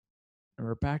And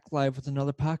we're back live with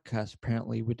another podcast.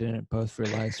 Apparently, we didn't both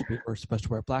realize we were supposed to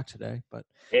wear black today, but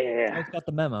Yeah, I got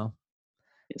the memo.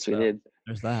 yes, we So did.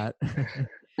 there's that,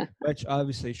 which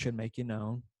obviously should make you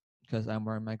known because I'm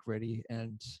wearing my Gritty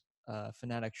and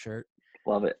Fanatic shirt,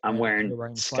 Love it. I'm and wearing you're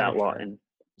wearing the Flyer Scott shirt. Lawton.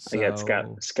 I got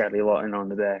So, Scotty Lawton on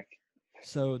the back.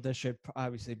 so this should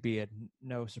obviously be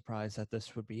no surprise that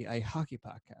this would be a hockey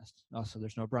podcast. Also,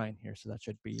 there's no Brian here, so that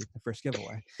should be the first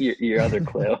giveaway. Your other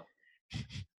clue.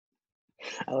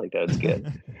 I like that. It's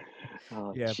good.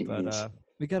 Oh, Yeah, but jeez.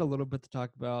 we got a little bit to talk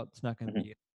about. It's not going to Mhm.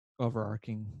 be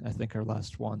overarching. I think our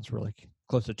last ones were like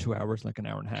close to 2 hours, like an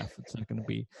hour and a half. It's not going to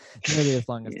be nearly as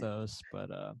long as Yeah. those, but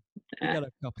we Eh, got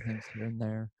a couple things here and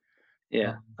there.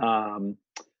 yeah. Um,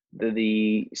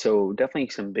 So definitely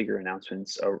some bigger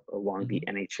announcements along the mhm.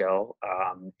 NHL.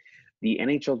 The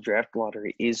NHL draft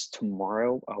lottery is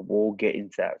tomorrow. We'll get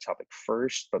into that topic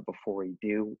first, but before we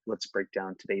do, let's break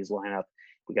down today's lineup.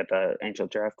 We got the NHL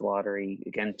draft lottery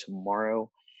again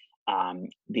tomorrow.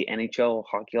 The NHL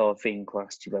Hockey Hall of Fame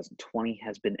class 2020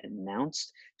 has been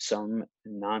announced. Some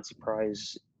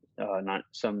non-surprise, not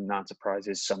some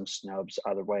non-surprises, some snubs.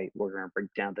 Either way, we're going to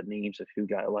break down the names of who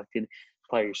got elected,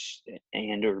 players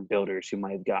and or builders who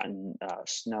might have gotten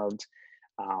snubbed.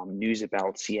 News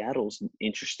about Seattle's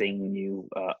interesting new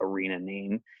arena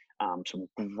name. Some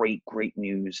great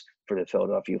news for the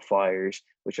Philadelphia Flyers,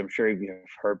 which I'm sure you have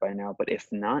heard by now. But if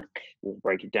not, we'll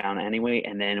break it down anyway,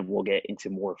 and then we'll get into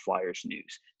more Flyers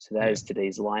news. So that Yeah. is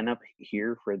today's lineup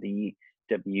here for the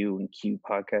W and Q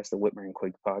podcast, the Whitmer and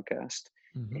Quake podcast.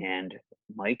 Mhm. And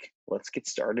Mike, let's get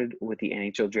started with the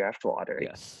NHL draft lottery.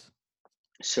 Yes.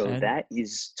 So And that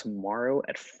is tomorrow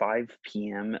at 5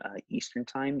 p.m. Eastern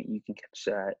time. You can catch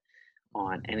that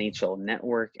on NHL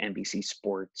Network, NBC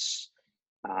Sports,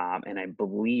 and I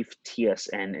believe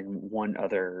TSN and one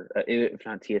other, if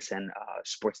not TSN,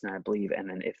 Sportsnet, I believe, and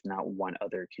then if not one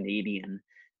other Canadian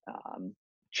um,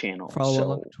 channel. follow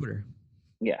along on So Twitter.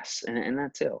 yes, and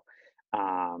that's it.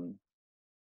 Um,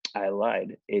 I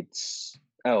lied.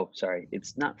 Sorry,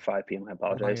 it's not 5 p.m. I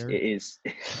apologize. Liar. It is.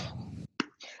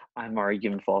 I'm already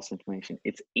giving false information.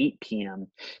 It's 8 p.m.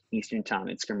 Eastern time.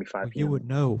 It's going to be 5 Well, you would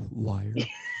p.m. know, liar.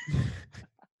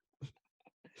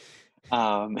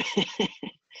 Um,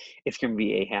 it's going to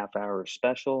be a half-hour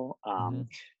special. Mhm.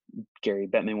 Gary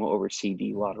Bettman will oversee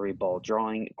the lottery ball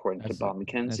drawing, according to As Bob as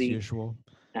McKenzie, usual.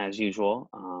 as usual.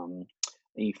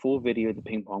 A full video of the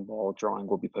ping pong ball drawing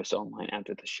will be posted online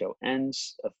after the show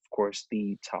ends. Of course,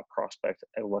 the top prospect,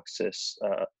 Alexis,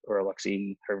 or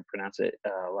Alexi, however you pronounce it,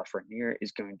 Lafreniere,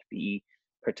 is going to be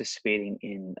participating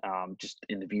in just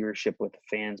in the viewership with the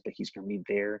fans, but he's going to be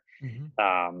there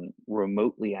Mhm.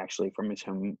 remotely, actually, from his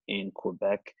home in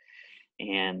Quebec.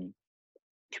 And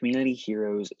community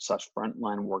heroes slash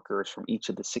frontline workers from each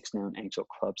of the 6 known NHL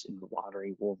clubs in the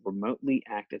lottery will remotely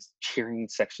act as cheering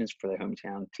sections for their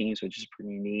hometown teams, which is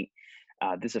pretty neat.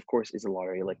 This, of course, is a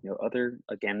lottery like no other.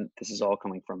 Again, this is all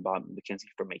coming from Bob McKenzie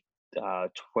from a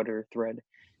Twitter thread.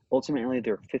 Ultimately,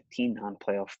 there are 15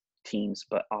 non-playoff teams,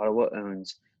 but Ottawa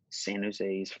owns San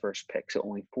Jose's first pick, so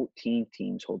only 14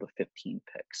 teams hold the 15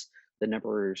 picks. The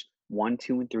numbers 1,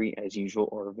 2, and 3, as usual,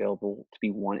 are available to be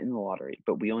won in the lottery,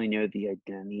 but we only know the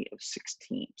identity of 6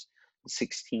 teams. The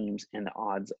 6 teams and the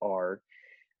odds are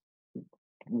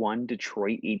 1,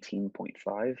 Detroit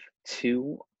 18.5,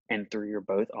 2 and 3 are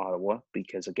both Ottawa,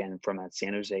 because again, from that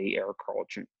San Jose Erik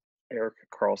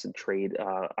Karlsson trade,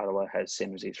 Ottawa has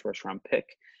San Jose's first round pick.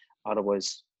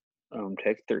 Ottawa's own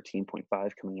pick,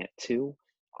 13.5, coming at 2.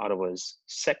 Ottawa's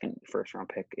second first round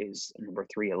pick is number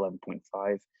 3,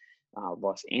 11.5.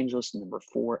 Los Angeles, number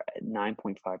 4 at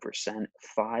 9.5%.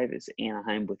 5 is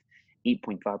Anaheim with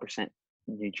 8.5%.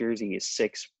 New Jersey is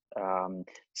 6,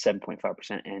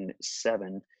 7.5%, and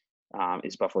 7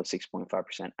 is Buffalo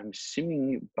 6.5%. I'm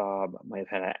assuming Bob might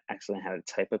have accidentally had a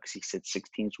typo because he said 6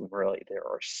 teams when really there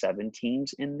are 7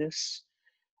 teams in this.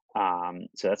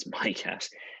 So that's my guess.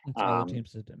 It's all the Um,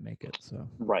 teams that didn't make it. So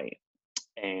right.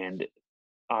 And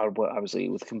Ottawa, obviously,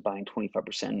 with combined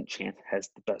 25% chance, has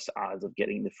the best odds of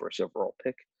getting the first overall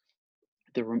pick.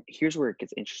 Here's where it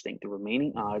gets interesting. The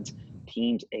remaining odds,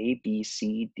 teams A, B,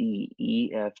 C, D,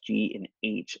 E, F, G, and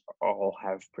H all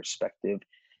have perspective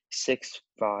 6,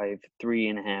 5,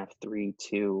 3.5, 3,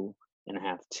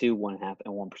 2.5, 2, 1.5,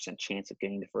 and 1% chance of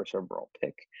getting the first overall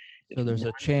pick. So If there's a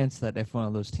not, chance that if one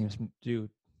of those teams do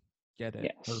get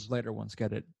it, or yes. later ones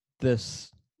get it,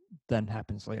 this then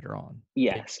happens later on. They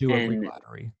Yes. do a And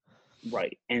re-lottery.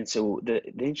 right. And so the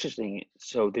interesting,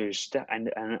 so I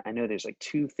know there's like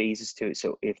 2 phases to it.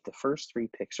 So if the first 3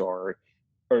 picks are,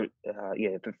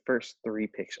 if the first 3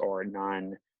 picks are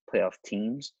non-playoff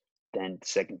teams, then the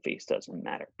second phase doesn't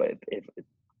matter. But if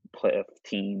playoff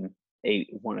team,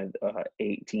 one of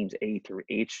 8 teams A through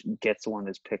H gets one of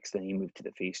those picks, then you move to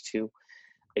the phase two.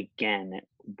 Again,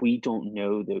 we don't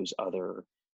know those other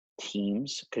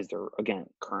teams because they're again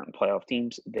current playoff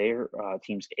teams. Their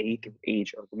teams A through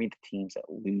H are going to be the teams that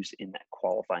lose in that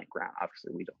qualifying round.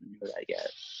 Obviously, we don't know that yet.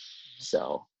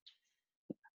 So,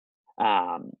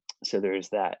 um, so there's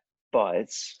that.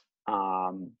 But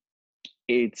um,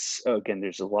 it's again,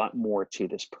 there's a lot more to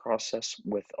this process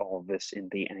with all of this in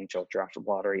the NHL draft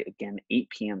lottery. Again, 8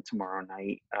 p.m. tomorrow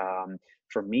night.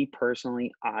 For me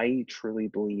personally, I truly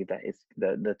believe that it's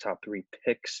the top three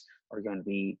picks are going to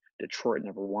be Detroit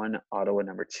number one, Ottawa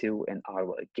number two, and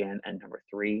Ottawa again at number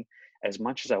three. As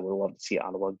much as I would love to see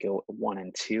Ottawa go 1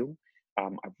 and 2, I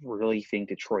really think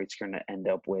Detroit's going to end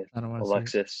up with I don't want to see it.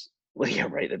 Alexis. Yeah,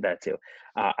 right. That too.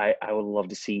 I would love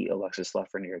to see Alexis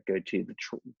Lafreniere go to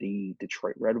the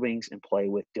Detroit Red Wings and play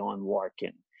with Dylan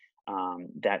Larkin.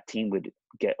 That team would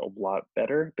get a lot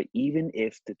better. But even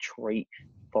if Detroit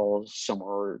falls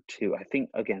somewhere to, I think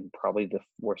again probably the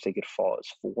worst they could fall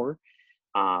is 4.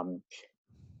 Um,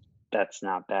 that's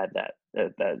not bad.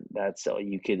 That's so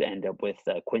you could end up with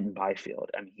Quentin Byfield.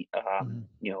 I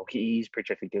mean, he's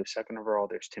projected to go second overall.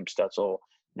 There's Tim Stutzel,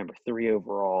 number 3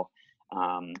 overall.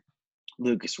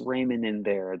 Lucas Raymond in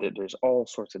there. There's all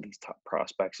sorts of these top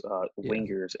prospects,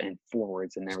 wingers and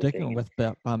forwards and everything. Sticking with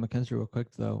Bob McKenzie real quick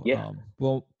though. Yeah.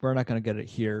 Well, we're not going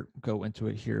to go into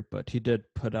it here, but he did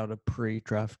put out a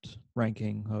pre-draft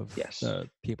ranking of the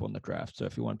people in the draft. So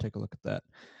if you want to take a look at that,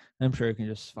 I'm sure you can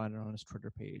just find it on his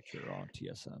Twitter page or on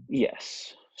TSN.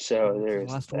 Yes. So there's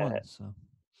the last that. one. So.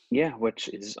 Yeah, which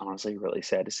is honestly really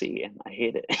sad to see, and I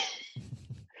hate it.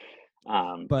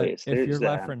 But if you're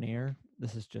Lafreniere,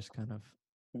 this is just kind of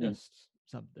just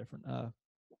something different.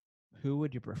 Who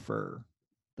would you prefer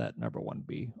that number one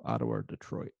be, Ottawa or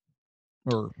Detroit?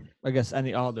 Or I guess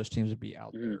all those teams would be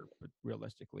out there, but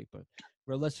realistically,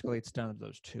 it's down to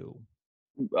those two.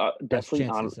 Definitely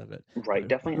chances of it. Right,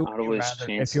 definitely Ottawa's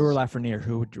chances. If you were Lafreniere,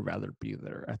 who would you rather be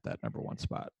there at that number one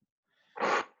spot?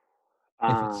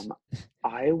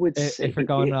 I would say if you're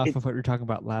going off of what you're talking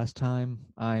about last time,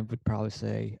 I would probably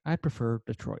say I prefer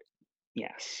Detroit.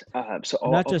 Yes. So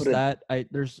not just that.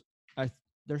 There's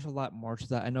a lot more to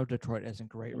that. I know Detroit isn't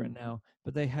great right now,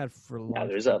 but they had for a long. Now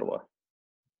there's Ottawa.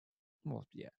 Well,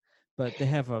 yeah, but they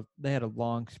had a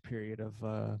long period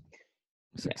of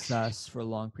success for a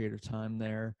long period of time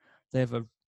there. They have a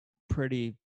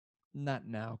pretty, not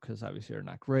now because obviously they're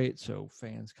not great, so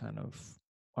fans kind of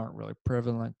aren't really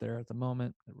prevalent there at the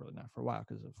moment. They're really not for a while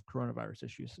because of coronavirus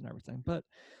issues and everything, but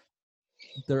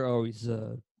they're always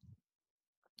a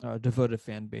devoted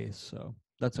fan base, so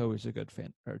that's always a good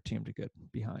fan or team to get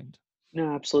behind.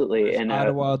 No, absolutely. And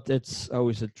Ottawa, it's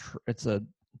always it's a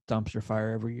dumpster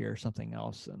fire every year or something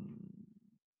else, and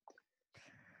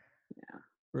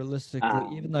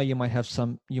realistically, even though you might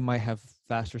have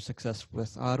faster success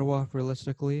with Ottawa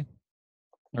realistically,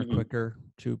 or quicker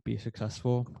to be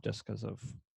successful just because of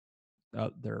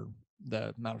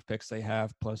the amount of picks they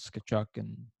have plus Tkachuk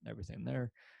and everything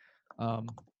there,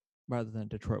 rather than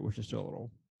Detroit, which is still a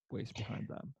little ways behind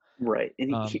them. Right.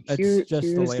 And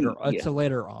it's the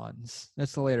later ons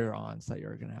that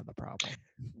you're going to have the problem.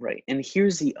 Right. And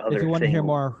here's the other thing. If you want to hear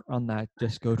more on that,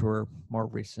 just go to our more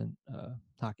recent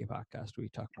hockey podcast. We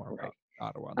talk more about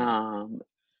Ottawa.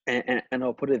 And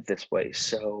I'll put it this way.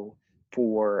 So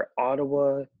for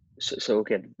Ottawa, so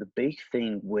again, the big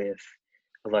thing with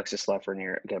Alexis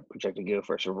Lafreniere, again, projected to go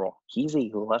first overall, he's a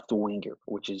left winger,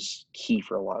 which is key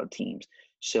for a lot of teams.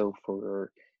 So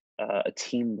for a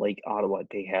team like Ottawa,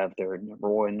 they have their number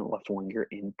one left winger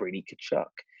in Brady Tkachuk.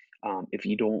 If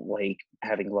you don't like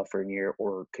having Lafreniere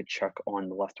or Tkachuk on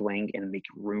the left wing and make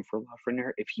room for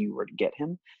Lafreniere, if you were to get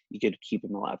him, you could keep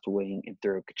him on the left wing and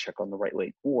throw Tkachuk on the right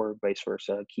wing, or vice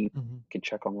versa, keep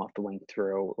Tkachuk on the left wing,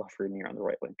 throw Lafreniere on the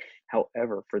right wing.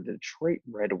 However, for the Detroit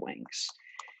Red Wings,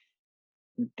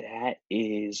 that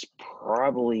is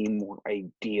probably more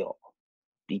ideal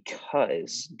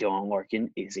because Dylan Larkin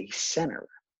is a center.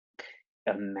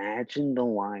 Imagine the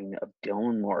line of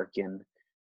Dylan Larkin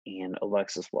and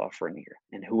Alexis Lafreniere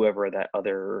and whoever that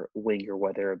other winger,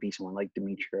 whether it be someone like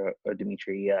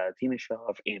Dmitry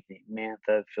Timashov, Anthony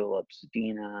Mantha, Philip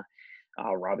Zadina,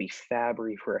 Robbie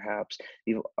Fabry, perhaps.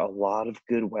 You have a lot of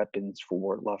good weapons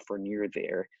for Lafreniere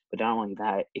there. But not only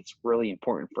that, it's really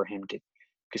important for him to,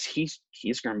 because he's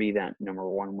going to be that number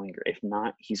one winger. If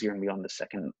not, he's going to be on the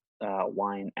second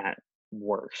line at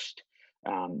worst.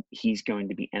 He's going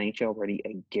to be NHL ready.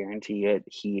 I guarantee it.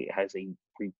 He has a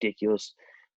ridiculous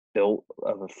built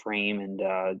of a frame, and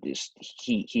just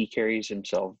he carries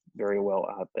himself very well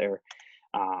out there.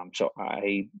 So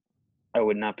I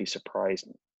would not be surprised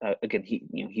again,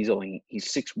 he's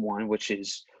 6'1", which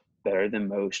is better than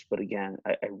most. But again,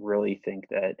 I really think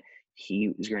that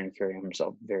he is going to carry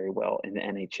himself very well in the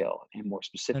NHL, and more And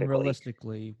specifically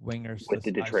realistically, wingers with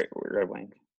the the size. Detroit Red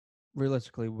Wings.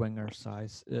 Realistically, winger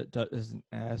size isn't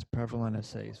as prevalent as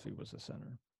say if he was a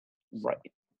center. So,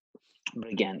 Right. But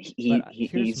again, but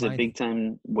here's he's a my big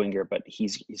time winger, but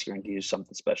he's going to do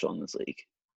something special in this league.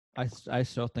 I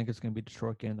still think it's going to be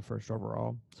Detroit getting the first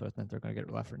overall, so I think they're going to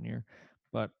get Lafreniere.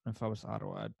 But if I was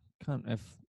Ottawa,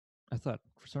 I thought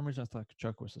for some reason I thought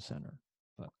Kachuk was the center,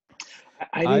 but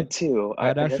I I did too.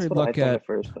 I'd That's actually what I look thought at at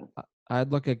first, but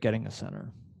I'd look at getting a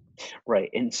center. right.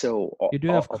 And so You do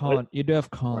have right.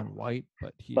 Colin White,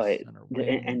 but he's But center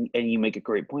wing. and you make a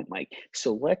great point, Mike.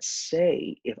 So let's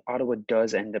say if Ottawa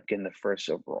does end up getting the first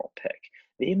overall pick,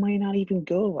 they might not even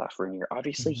go Lafreniere.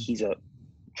 Obviously, Mhm. he's a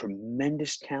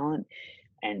tremendous talent,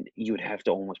 and you would have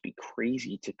to almost be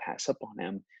crazy to pass up on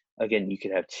him. Again, you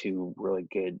could have two really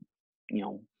good, you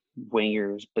know,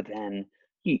 wingers, but then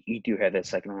you do have that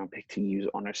second round pick to use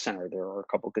on a center. There are a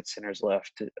couple good centers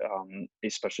left,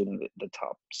 especially in the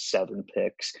top 7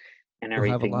 picks and You'll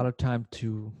have a everything. lot of time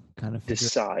to kind of figure.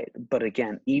 Decide. But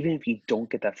again, even if you don't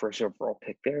get that first overall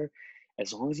pick there,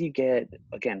 as long as you get,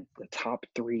 again, the top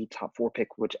 3, top 4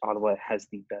 pick, which Ottawa has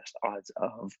the best odds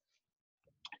of,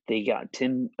 they got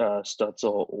Tim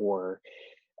Stutzel or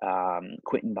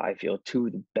Quentin Byfield, two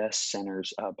of the best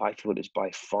centers. Byfield is by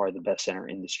far the best center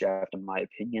in this draft, in my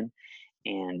opinion.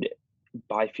 And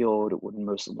Byfield would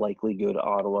most likely go to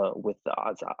Ottawa with the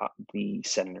odds the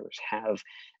Senators have,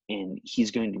 and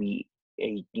he's going to be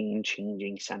a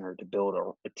game-changing center to build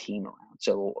a team around.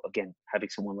 So again, having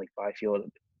someone like Byfield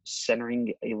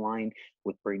centering a line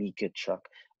with Brady Tkachuk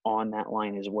on that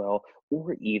line as well,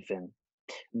 or even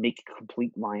make a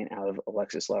complete line out of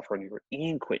Alexis Lafreniere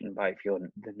and Quentin Byfield,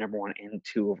 the number 1 and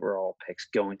 2 overall picks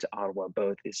going to Ottawa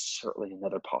both, is certainly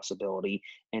another possibility,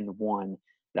 and one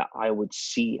that I would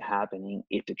see happening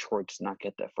if Detroit does not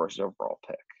get that first overall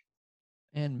pick.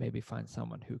 And maybe find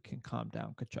someone who can calm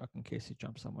down Kachuk in case he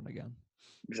jumps someone again.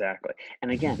 Exactly.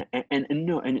 And again, and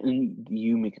no, and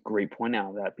you make a great point out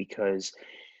of that, because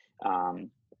um,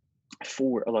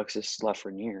 for Alexis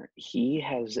Lafreniere, he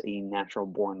has a natural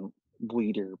born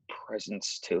leader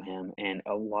presence to him, and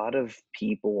a lot of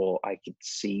people I could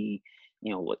see,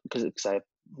 because I've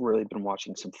really been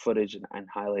watching some footage and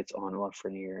highlights on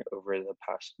Lafreniere over the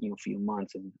past few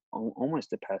months, and almost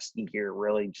the past year,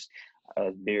 really just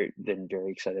been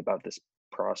very excited about this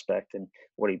prospect and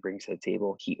what he brings to the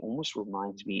table. He almost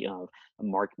reminds me of a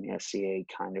Mark Messier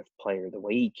kind of player, the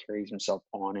way he carries himself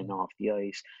on and off the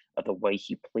ice, the way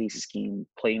he plays his game,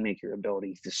 playmaker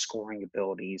abilities, the scoring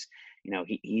abilities.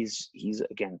 He's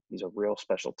a real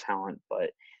special talent.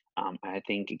 But I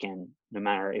think, again, no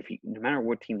matter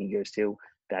what team he goes to,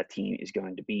 that team is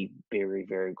going to be very,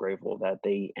 very grateful that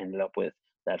they ended up with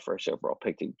that first overall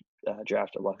pick to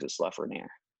draft Alexis Lafreniere.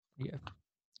 Yeah.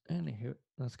 Anywho,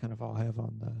 that's kind of all I have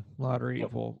on the lottery.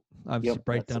 Yep. We'll obviously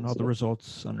break That down all sums it the up.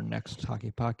 results on our next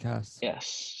hockey podcast.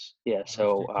 Yes. Yeah. Stay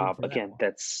So tuned for that again, one.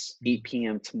 that's 8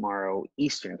 p.m. tomorrow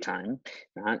Eastern time,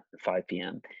 not 5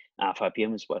 p.m. 5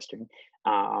 p.m. is Western.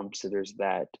 So there's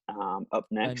that. Up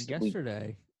And next,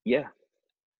 yesterday, yeah,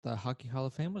 the Hockey Hall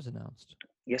of Fame was announced.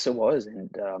 yes, it was.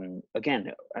 And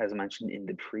again, as I mentioned in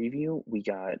the preview, we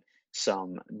got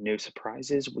some no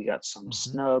surprises, we got some Mm-hmm.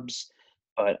 snubs,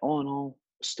 but all in all,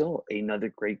 still another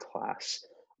great class.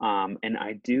 And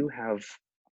I do have,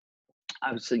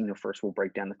 obviously, first we'll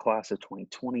break down the class of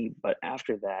 2020, but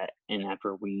after that, and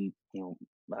after we,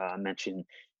 mention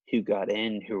who got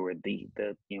in, who were the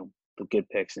good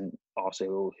picks, and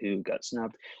also who got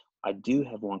snubbed, I do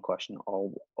have one question.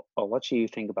 I'll let you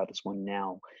think about this one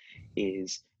now.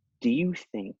 Is, do you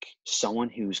think someone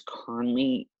who's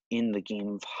currently in the game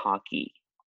of hockey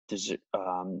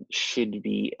should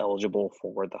be eligible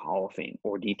for the Hall of Fame,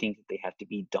 or do you think that they have to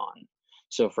be done?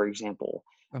 So, for example,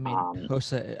 I mean, um,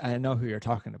 Hossa, I know who you're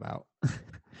talking about.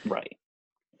 right.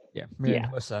 Yeah, Marian Yeah.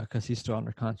 Hossa, because he's still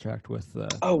under contract with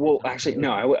Oh, well, Edmonton actually,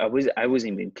 no, Oilers. I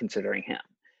wasn't even considering him.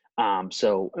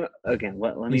 So again,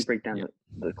 let me He's break down yeah.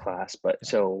 the class. But Okay.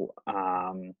 so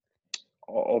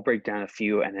I'll break down a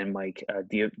few, and then Mike,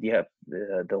 do you have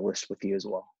the list with you as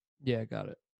well? Yeah, got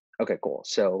it. Okay, cool.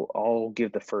 So I'll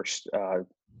give the first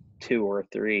 2 or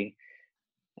 3.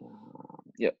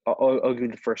 Yeah, I'll give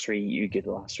the first 3. You get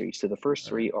the last 3. So the first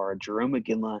All right. 3 are Jerome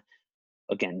McGinley.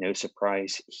 Again, no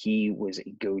surprise. He was a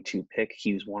go-to pick.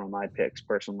 He was one of my picks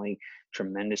personally.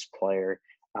 Tremendous player.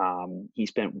 He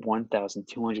spent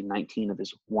 1,219 of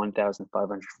his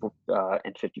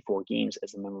 1,554 games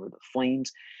as a member of the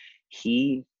Flames.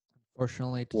 He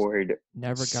Fortunately, just scored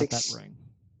never got that six. ring.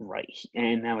 Right,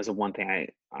 and that was the one thing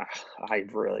I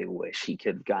really wish he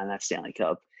could have gotten that Stanley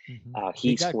Cup. He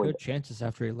He got scored. good chances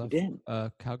after he He left did,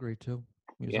 Calgary too.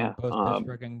 He was on yeah, both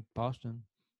Pittsburgh and Boston.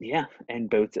 yeah, and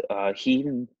both. He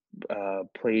even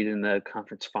played in the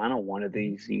conference final one of Mhm.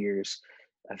 these years.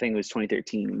 I think it was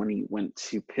 2013 when he went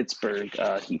to Pittsburgh.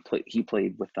 He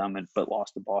played with them, but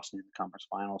lost to Boston in the conference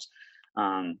finals.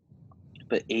 Um,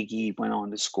 but Iggy went on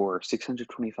to score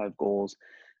 625 goals,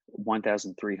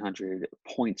 1,300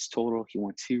 points total. He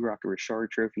won 2 Rocket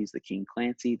Richard trophies, the King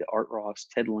Clancy, the Art Ross,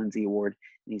 Ted Lindsay Award,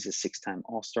 and he's a 6-time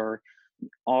All Star.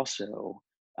 Also,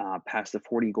 passed the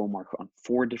 40 goal mark on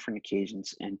 4 different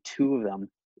occasions, and 2 of them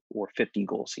were 50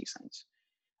 goal seasons.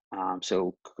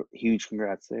 So huge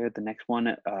congrats there. The next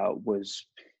one was,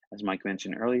 as Mike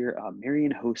mentioned earlier,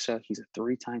 Marian Hossa. He's a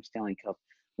 3-time Stanley Cup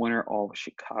winner, all with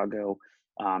Chicago.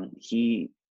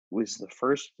 He was the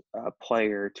first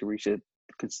player to reach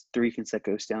 3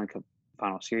 consecutive Stanley Cup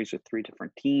final series with 3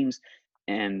 different teams,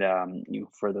 and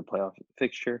for the playoff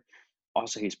fixture.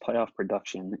 Also, his playoff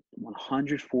production: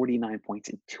 149 points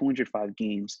in 205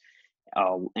 games,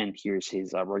 and here's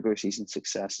his regular season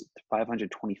success: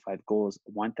 525 goals,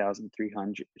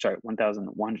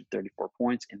 1,134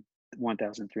 points in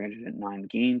 1,309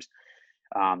 games.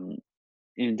 Um,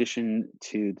 in addition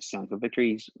to the Stanley Cup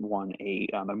victories, won a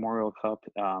Memorial Cup,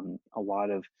 a lot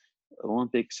of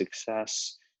Olympic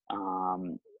success,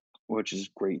 um, which is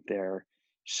great there.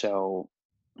 So,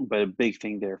 but a big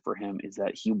thing there for him is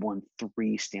that he won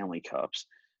 3 Stanley Cups.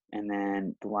 And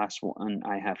then the last one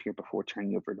I have here before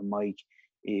turning over to Mike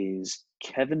is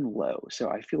Kevin Lowe. So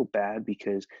I feel bad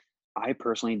because I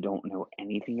personally don't know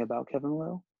anything about Kevin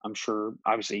Lowe. I'm sure,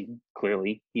 obviously,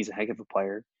 clearly, he's a heck of a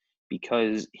player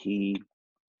because he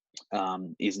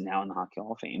is now in the Hockey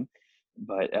Hall of Fame.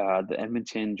 But the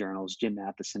Edmonton Journal's Jim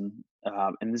Matheson,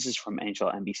 and this is from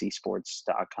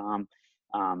NBCSports.com,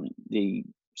 they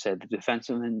said the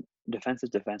defensive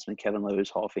defenseman Kevin Lowe's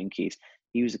Hall of Fame case.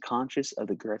 He was conscious of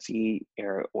the Gretzky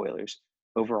era Oilers.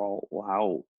 Overall,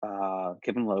 wow,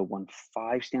 Kevin Lowe won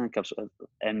 5 Stanley Cups with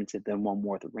Edmonton, then one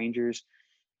more with the Rangers.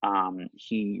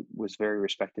 He was very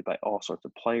respected by all sorts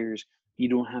of players. You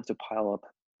don't have to pile up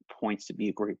points to be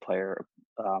a great player,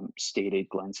 stated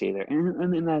Glenn Sather,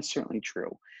 and that's certainly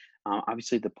true.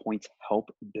 Obviously, the points help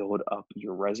build up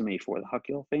your resume for the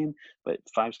Hockey Hall of Fame, but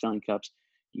 5 Stanley Cups,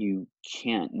 you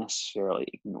can't necessarily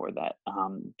ignore that.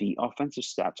 The offensive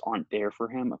stats aren't there for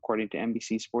him, according to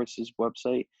NBC Sports'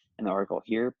 website and the article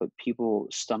here, but people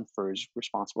stumped for his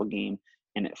responsible game,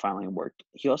 and it finally worked.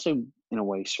 He also, in a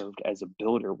way, served as a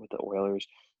builder with the Oilers.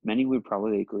 Many would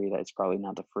probably agree that it's probably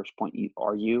not the first point you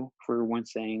argue for when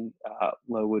saying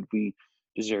Lowe would be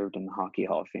deserved in the Hockey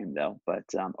Hall of Fame, though. But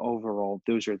overall,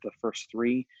 those are the first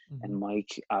 3. Mhm. And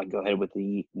Mike, go ahead with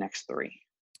the next 3.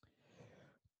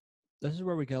 This is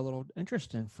where we get a little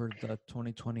interesting for the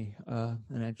 2020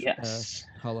 Yes.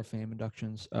 Hall of Fame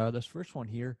inductions. This first one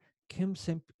here, Kim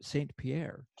Saint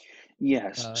Pierre.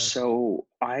 Yes. Uh, So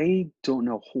I don't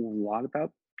know a whole lot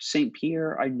about St.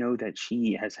 Pierre. I know that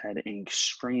she has had an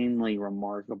extremely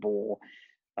remarkable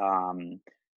um,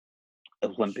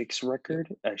 Olympics yep,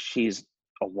 record. She's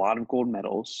a lot of gold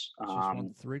medals. she's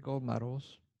won 3 gold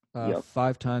medals. Yep.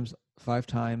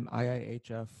 5-time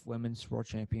IIHF Women's World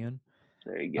Champion,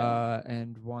 There you go.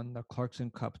 and won the Clarkson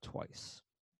Cup twice.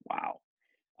 Wow.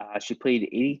 She played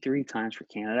 83 times for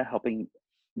Canada, helping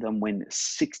them win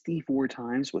 64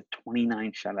 times with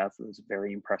 29 shutouts. That was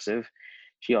very impressive.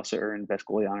 She also earned best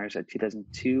goalie honors at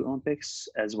 2002 Olympics,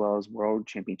 as well as World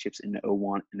Championships in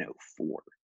 '01 and '04.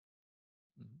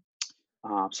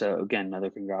 Mhm. So again, another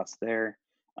congrats there,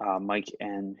 Mike.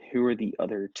 And who are the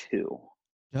other 2?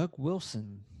 Doug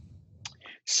Wilson.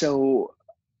 So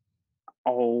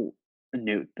I'll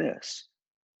note this: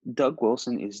 Doug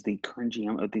Wilson is the current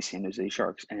GM of the San Jose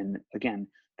Sharks, and again,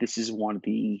 this is one of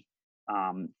the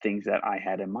things that I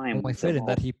had in mind Only was that, fitting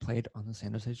that well, he played on the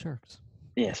San Jose Sharks.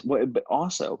 yes, but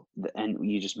also, and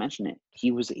you just mentioned it,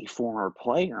 he was a former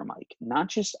player, Mike, not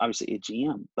just obviously a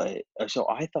GM, but so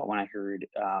I thought when I heard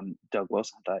Doug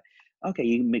Wilson, I thought, okay,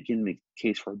 you can make a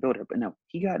case for a builder, but no,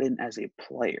 he got in as a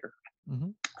player.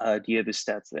 Mhm. Do you have his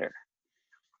stats there?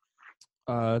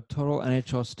 Total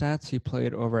NHL stats: he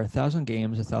played over 1,000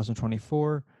 games,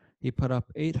 1,024. He put up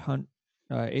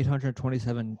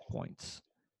 827 points,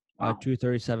 Wow.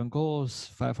 237 goals,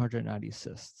 590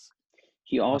 assists.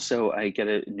 He Uh, also, I get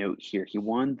a note here, he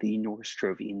won the Norris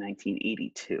Trophy in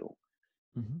 1982.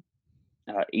 mhm.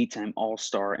 8-time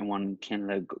All-Star and won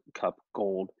Canada Cup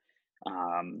gold.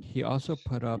 Um, He also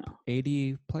put you up know,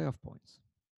 80 playoff points,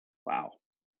 wow.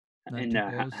 And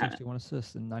 19 goals, 61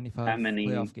 assists in how 95 many?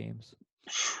 playoff games.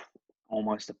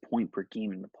 almost a point per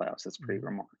game in the playoffs. That's pretty Mhm.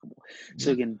 remarkable. So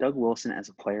Yeah. again, Doug Wilson as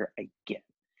a player, I get.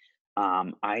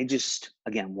 I just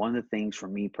again, one of the things for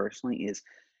me personally is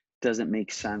doesn't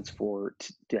make sense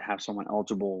to have someone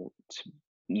eligible to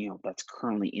that's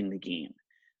currently in the game.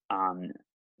 Um,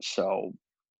 so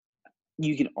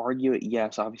you can argue it,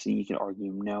 yes. Obviously, you can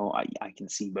argue no. I can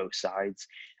see both sides.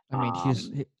 I mean,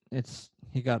 Um,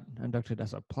 he got inducted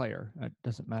as a player. It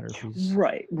doesn't matter if he's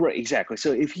right, exactly.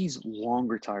 So if he's long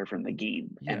retired from the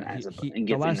game yeah, he and the gets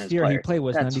in last as a year he player, played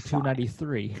was that's 92, fine.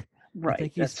 93. I Right,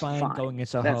 think he's that's fine fine. going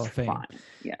into the Hall That's of Fame. fine.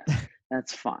 Yes,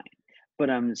 that's fine. But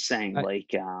I'm saying I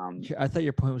like I thought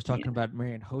your point was yeah. talking about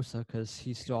Marian Hossa because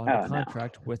he's still under Oh no,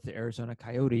 contract with the Arizona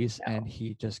Coyotes and no,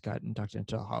 he just got inducted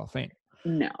into the Hall of Fame.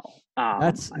 no.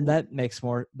 That's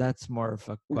more of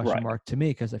a question Right, mark to me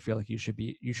because I feel like you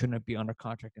shouldn't be under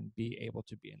contract and be able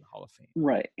to be in the Hall of Fame.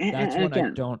 right. That's And one I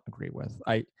again, don't agree with.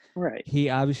 right. He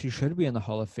obviously should be in the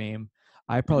Hall of Fame.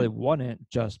 I probably Mhm. wouldn't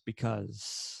just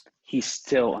because He's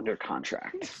still under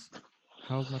contract. yes.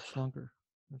 How much longer?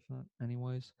 If not,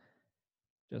 anyways,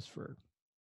 just for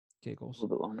A giggles. little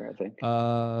bit longer, I think.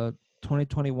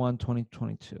 2021,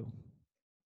 2022.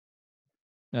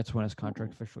 That's when his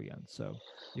contract officially ends. So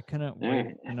you cannot All wait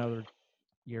right, another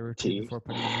year or two 2 years. before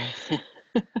putting him in.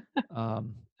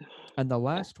 Um, and the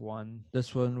last one,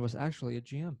 this one was actually a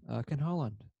GM, Ken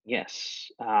Holland.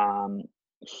 Yes.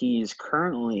 He's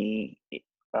currently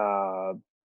uh,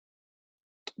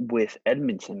 with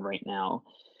Edmonton right now.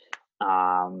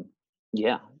 Um,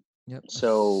 yeah. Yep, a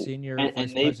So senior and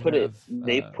vice president of.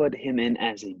 they put him in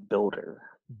as a builder.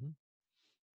 Mhm.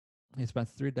 He spent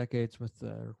 3 decades with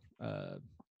the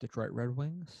Detroit Red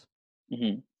Wings.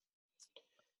 Mhm.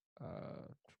 Uh,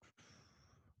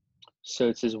 So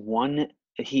it says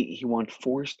he won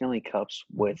 4 Stanley Cups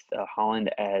mhm. with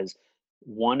Holland as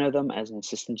one of them as an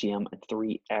assistant GM and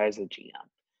 3 as a GM.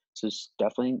 So it's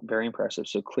definitely very impressive.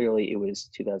 So clearly it was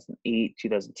 2008,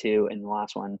 2002, and the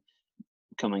last one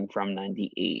coming from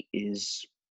 98 is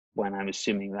when I'm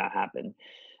assuming that happened.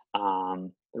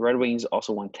 The Red Wings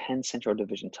also won 10 Central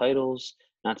Division titles,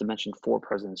 not to mention 4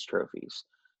 President's trophies.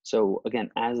 So again,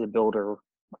 as a builder,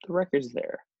 the record's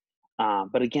there.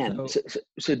 But again, So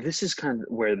so this is kind of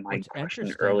where my what's question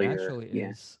interesting earlier, actually yeah,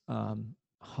 is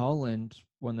Holland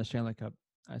won the Stanley Cup.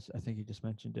 I think you just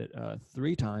mentioned it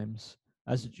 3 times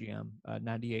as a GM,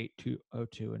 98,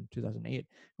 2002, and 2008,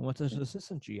 and what's his mm,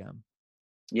 assistant GM,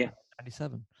 yeah,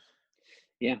 97.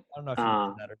 yeah, I don't know if you uh,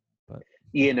 mentioned that, but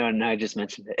yeah. No, no, I just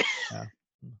mentioned it. yeah.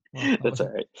 Well, That's all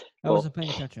right. I Well, wasn't paying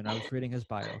attention. I was reading his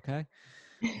bio. Okay.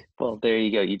 well, there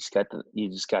you go. You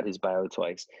just got his bio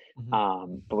twice.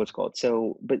 Hmm. But what's it called?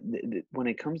 So, but when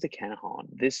it comes to Canahan,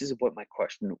 this is what my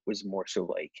question was more so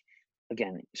like.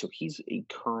 Again, so he's a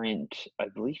current, I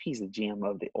believe he's the GM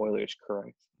of the Oilers,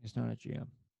 correct? He's not a GM.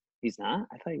 He's not.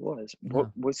 I thought he was. What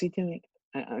No. was he doing?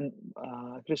 I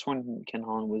just when Ken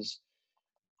Holland was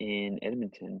in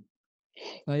Edmonton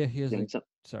Oh yeah, he is doing a. something.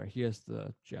 Sorry, he is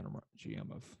the general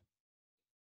GM of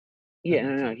Yeah, no,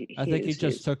 Edmonton. I he think he is. He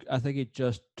just is. took. I think he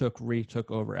just took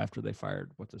over after they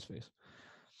fired what's his face.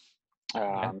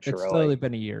 Yeah, it's literally Chiarelli.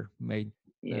 been a year.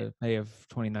 Yeah. May of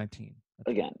 2019. That's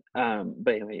it. Again.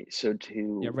 But anyway, so Yeah,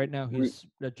 to right now re- he's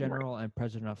the right general and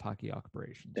president of hockey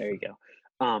operations there you for.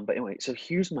 go. But anyway, so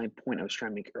here's my point I was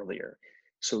trying to make earlier.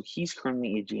 So he's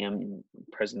currently a GM and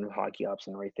president of hockey ops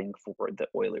and everything for the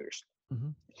Oilers. Hmm.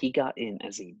 He got in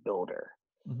as a builder.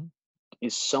 Hmm.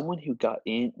 Is someone who got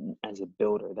in as a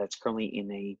builder that's currently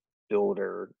in a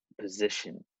builder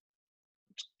position,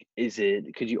 is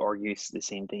it could you argue it's the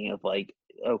same thing of like,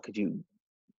 oh,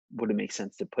 would it make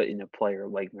sense to put in a player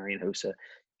like Marian Hossa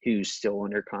who's still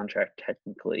under contract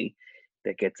technically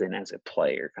that gets in as a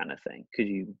player kind of thing?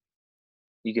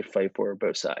 You could fight for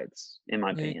both sides, in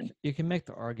my Yeah, opinion. you can make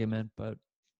the argument, but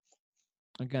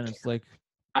again, it's like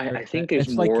I think there's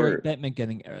It's like Gary more Bettman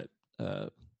getting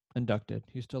inducted.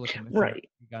 He's still a commissioner. right,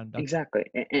 He got inducted. exactly.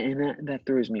 And that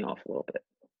throws me off a little bit.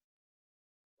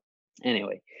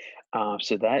 Anyway,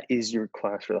 so that is your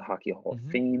class for the Hockey Hall of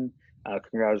Hmm. Fame.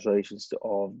 Congratulations to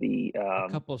all of the A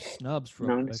couple of snubs real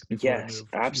nuns. quick before we Yes, move too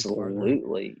farther.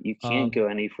 absolutely. You can't Um, go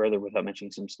any further without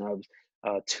mentioning some snubs.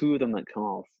 Two of them that come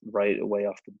off right away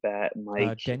off the bat.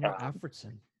 Mike, Daniel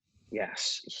Alfredson.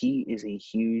 yes, he is a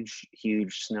huge,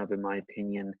 huge snub in my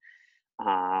opinion.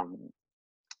 Um,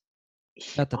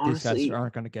 Not that these guys honestly,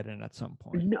 aren't going to get in at some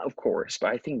point. no, of course,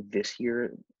 but I think this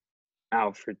year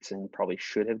Alfredson probably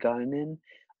should have gotten in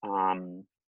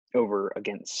over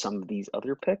against some of these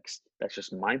other picks. That's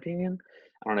just my opinion.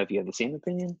 I don't know if you have the same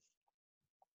opinion.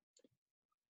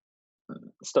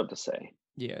 It's tough to say.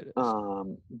 Yeah, it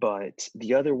is. But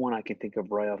the other one I can think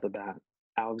of right off the bat,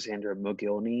 Alexander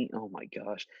Mogilny. Oh my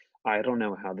gosh. I don't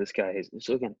know how this guy is.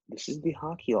 So again, this is the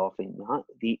Hockey Hall of Fame, not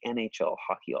the NHL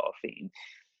Hockey Hall of Fame.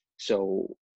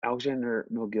 So Alexander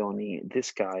Mogilny,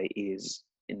 this guy is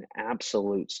an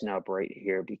absolute snub right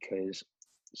here because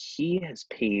he has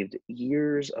paved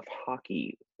years of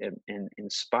hockey and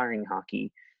inspiring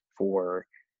hockey for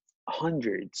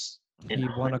hundreds and He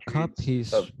won a cup.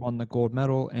 hundreds of, He's won the gold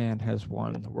medal and has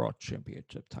won the world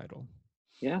championship title.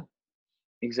 yeah,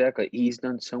 exactly. He's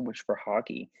done so much for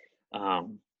hockey.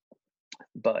 Um,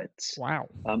 but Wow.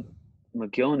 um,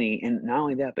 McGillney, and not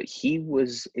only that, but he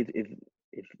was, if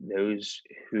those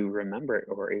who remember it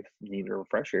or if need a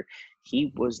refresher,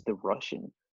 he was the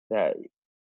Russian that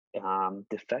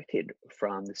defected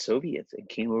from the Soviets and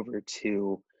came over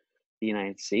to the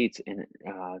United States and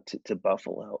to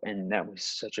Buffalo, and that was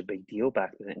such a big deal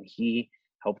back then. And he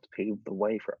helped pave the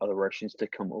way for other Russians to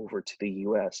come over to the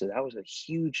U.S. So that was a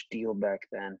huge deal back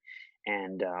then.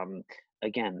 And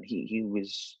again, he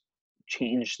was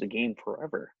changed the game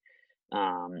forever.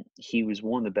 He was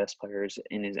one of the best players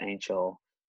in his NHL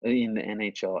in the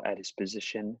NHL at his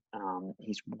position.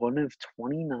 He's one of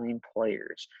 29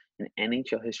 players in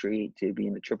NHL history to be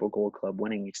in the Triple Gold Club,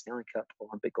 winning a Stanley Cup,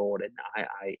 Olympic Gold, and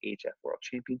IIHF World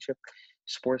Championship.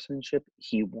 Sportsmanship,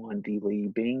 he won the Lee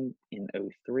Bing in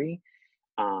 '03.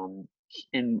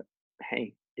 And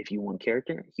hey, if you want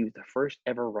character, he was the first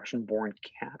ever Russian-born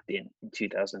captain in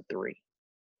 2003.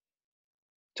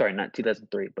 Sorry, not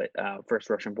 2003, but first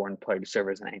Russian-born player to serve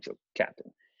as an NHL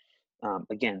captain.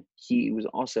 Again, he was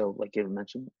also, like you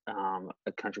mentioned,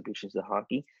 a contribution to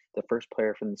hockey, the first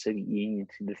player from the Soviet Union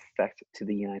to defect to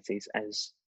the United States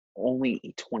as only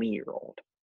a 20-year-old.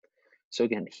 So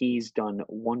again, he's done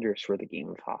wonders for the game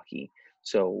of hockey.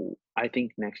 So I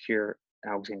think next year,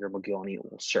 Alexander Mogilny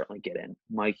will certainly get in.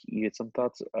 Mike, you had some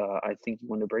thoughts? I think you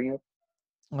want to bring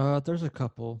up? There's a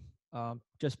couple.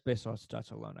 Just based on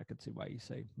stats alone, I could see why you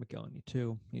say McGillney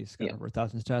too. He's got Yeah, over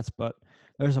 1,000 stats, but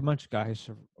there's a bunch of guys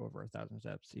over 1,000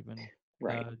 stats. Even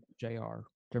right. Jr.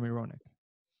 Jeremy Roenick.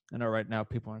 I know right now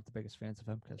people aren't the biggest fans of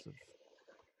him because of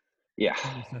Yeah.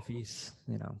 some of the stuff he's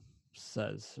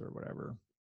says or whatever.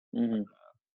 Hmm.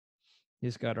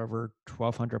 He's got over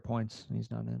 1,200 points. And he's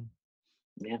not in.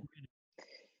 Yeah.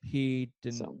 He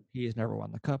didn't. So. He has never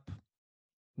won the cup,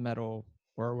 medal,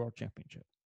 or a world championship.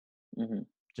 Hmm.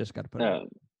 Just got to put it.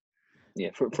 Yeah,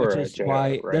 Which for is JR,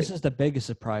 why right? this is the biggest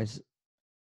surprise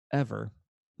ever.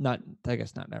 Not, I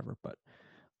guess, not ever, but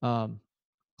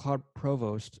Claude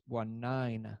Provost won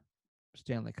 9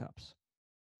 Stanley Cups.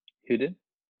 Who did?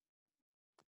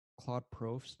 Claude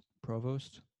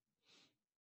Provost.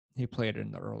 He played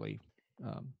in the early,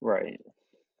 Right.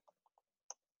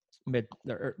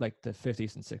 like the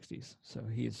 50s and 60s. So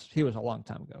he was a long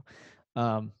time ago.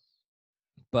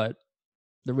 But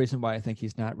the reason why I think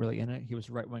he's not really in it, he was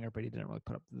a right winger, but he didn't really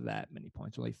put up that many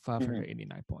points, only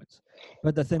 589 points.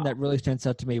 But the thing that really stands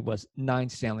out to me was 9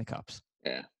 Stanley Cups.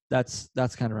 Yeah. That's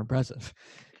kind of impressive.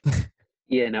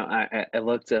 Yeah, no, I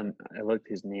looked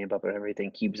his name up and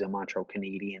everything. He was a Montreal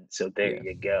Canadian, so there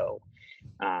you go.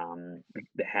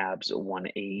 The Habs won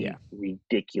a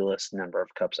ridiculous number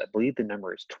of cups. I believe the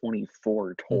number is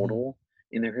 24 total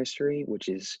in their history, which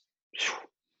is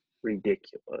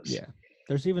ridiculous. Yeah.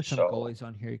 There's even some goalies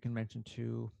on here you can mention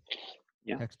too.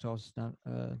 Yeah. Hextall's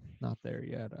not there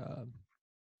yet.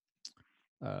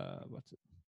 What's it?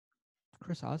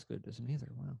 Chris Osgood isn't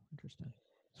either. Wow, interesting.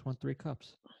 He's won 3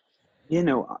 cups. You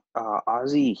know,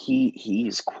 Ozzy,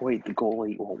 he's quite the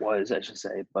goalie, or was, I should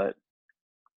say, but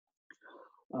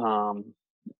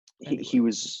he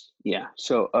was, yeah.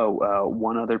 So,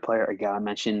 one other player I gotta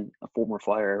mention, a former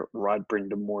Flyer, Rod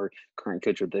Brind'Amour, current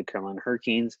coach of the Carolina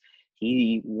Hurricanes.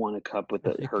 He won a cup with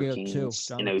the Hurricanes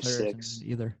in '06.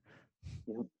 Either.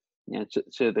 Yeah, yeah.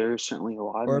 So there's certainly a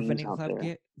lot of names out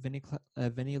there. Vinny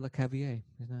Lecavalier.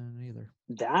 He's not in either.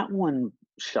 That one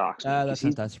shocks me. That's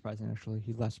not that surprising, actually.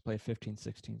 He last played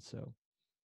 15-16, so.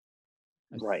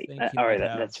 Right. All right.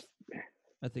 That's fair.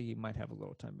 I think he might have a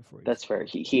little time before. That's fair.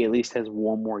 He at least has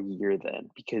one more year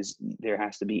then, because there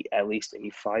has to be at least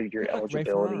a 5-year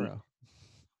eligibility.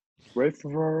 Ray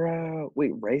Ferraro.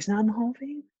 Wait, Ray's not in the Hall of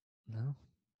Fame? No.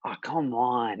 Oh, come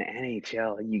on,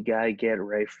 NHL. You gotta get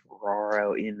Ray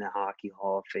Ferraro in the Hockey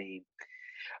Hall of Fame.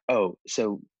 Oh,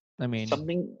 so I mean,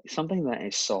 something that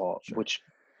I saw, which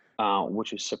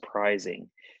was surprising.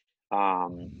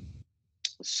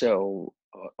 So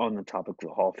on the topic of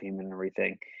the Hall of Fame and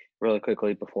everything, really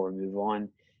quickly before we move on,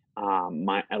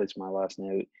 at least my last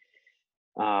note,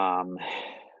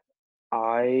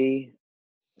 I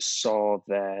saw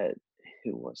that,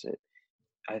 who was it?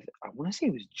 I want to say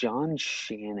it was John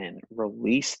Shannon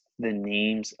released the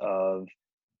names of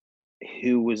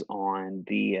who was on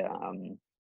the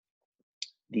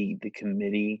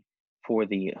committee for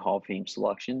the Hall of Fame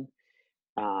selection.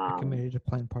 The Um, committee to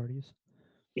plan parties.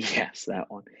 yes, that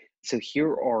one. So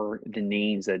here are the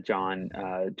names that John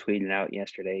tweeted out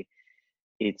yesterday.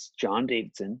 It's John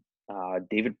Davidson,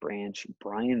 David Branch,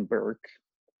 Brian Burke,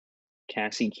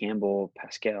 Cassie Campbell,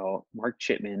 Pascal, Mark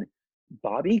Chipman,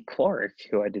 Bobby Clark,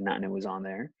 who I did not know was on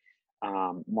there,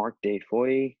 Mark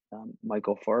Defoe,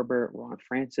 Michael Farber, Ron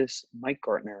Francis, Mike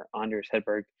Gartner, Anders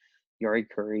Hedberg, Yari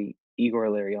Curry, Igor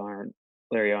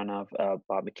Larionov,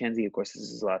 Bob McKenzie. Of course, this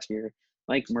is his last year.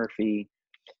 Mike Murphy,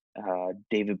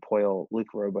 David Poyle, Luke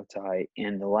Robitaille,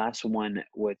 and the last one,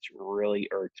 which really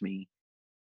irked me,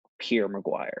 Pierre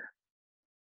Maguire.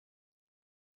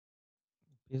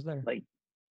 He's there. Like,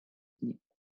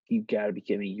 you got to be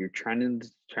kidding me. You're trying to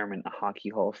determine a Hockey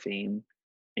Hall of Fame,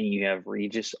 and you have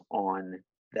Regis on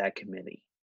that committee.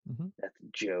 Mm-hmm. That's a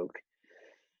joke.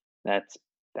 That's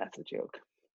a joke.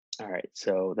 All right,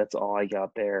 so that's all I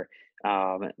got there.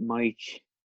 Mike,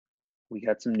 we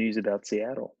got some news about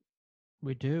Seattle.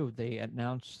 We do. They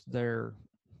announced their.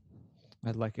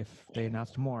 I'd like if they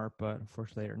announced more, but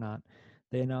unfortunately they're not.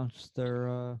 They announced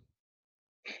their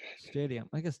stadium.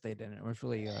 I guess they didn't. It was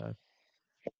really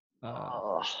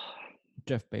Oh.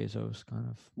 Jeff Bezos kind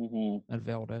of Mm-hmm.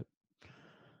 unveiled it.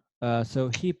 So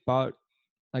he bought.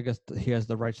 I guess he has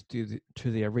the rights to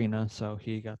the arena, so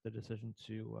he got the decision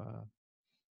to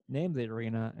name the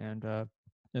arena. And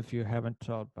if you haven't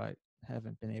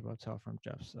been able to tell from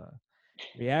Jeff's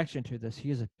reaction to this,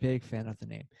 he is a big fan of the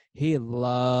name. He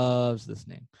loves this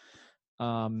name.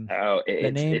 Oh,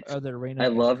 The name it's. of the arena I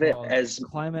is love it called as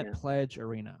Climate yeah. Pledge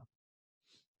Arena.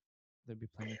 They'll be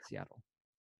playing in Seattle.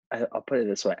 I'll put it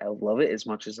this way: I love it as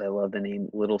much as I love the name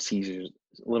Little Caesars.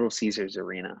 Little Caesars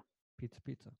Arena.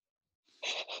 Pizza.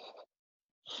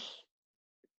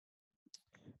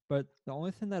 But the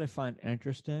only thing that I find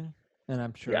interesting, and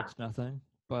I'm sure Yeah. it's nothing,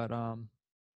 but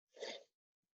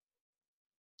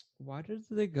why did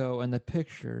they go in the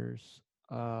pictures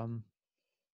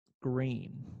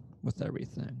green with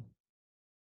everything?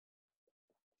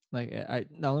 Like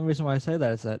the only reason why I say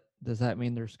that is that does that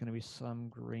mean there's going to be some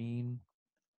green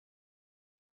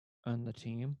on the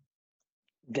team?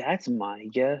 That's my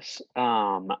guess.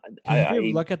 Because if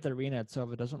you look at the arena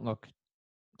itself, it doesn't look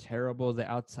terrible. The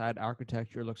outside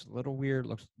architecture looks a little weird. It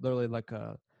looks literally like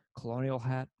a colonial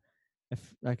hat.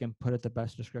 If I can put it the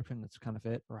best description, that's kind of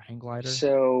it, or a hang glider.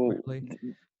 So, Weirdly.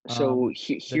 The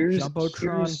here's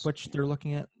Jumbotron, which they're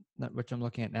looking at, which I'm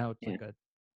looking at now, it's yeah. like a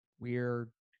weird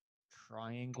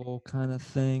triangle kind of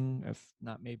thing. If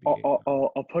not, maybe.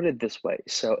 I'll put it this way.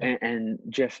 So, and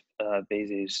Jeff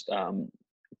Bezos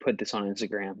put this on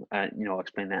Instagram. I'll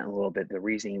explain that in a little bit. The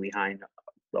reasoning behind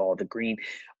all the green.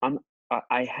 Um,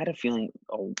 I had a feeling,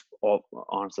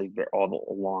 honestly, all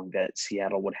along that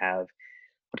Seattle would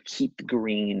keep the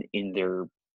green in their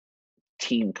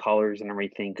team colors and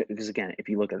everything. Because again, if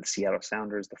you look at the Seattle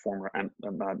Sounders, the former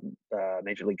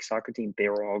Major League Soccer team, they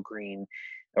were all green.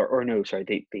 Or no,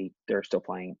 sorry, they're still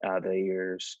playing.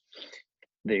 They're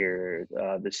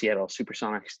the Seattle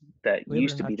Supersonics that Believe it or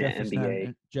used to be not, the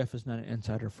NBA. Jeff is not an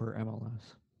insider for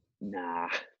MLS. Nah.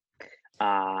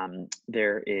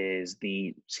 There is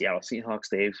the Seattle Seahawks.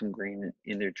 They have some green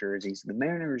in their jerseys. The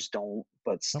Mariners don't,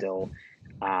 but still,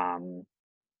 um,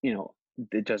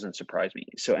 it doesn't surprise me.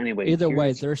 So anyway, Either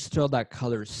way, there's still that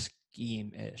color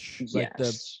scheme ish, like the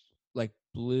yes,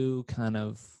 blue kind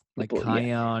of like blue, yeah,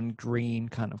 cyan green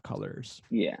kind of colors.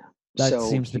 yeah. That So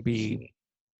seems to be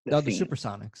the the theme,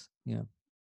 Supersonics. Yeah,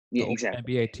 yeah, the old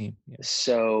exactly. NBA team. Yeah.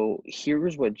 So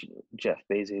here's what Jeff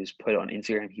Bezos put on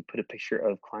Instagram. He put a picture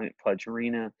of Climate Pledge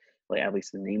Arena, like at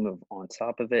least the name of on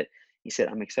top of it. He said,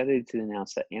 "I'm excited to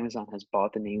announce that Amazon has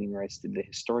bought the naming rights to the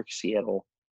historic Seattle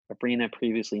arena,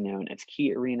 previously known as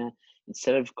Key Arena.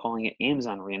 Instead of calling it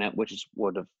Amazon Arena, which is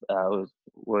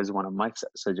was one of Mike's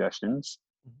suggestions."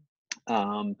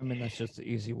 Um, I mean, that's just the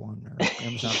easy one. Or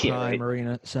Amazon yeah, Prime right.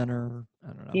 Arena Center. I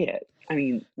don't know. Yeah, I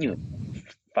mean,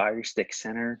 Fire Stick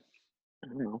Center. I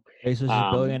don't know. Bezos is a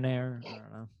Um, billionaire. I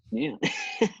don't know.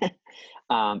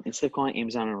 Yeah. Instead of calling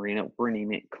Amazon Arena, we're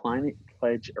naming it Climate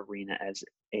Pledge Arena as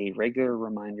a regular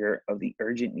reminder of the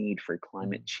urgent need for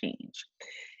climate change.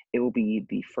 It will be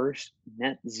the first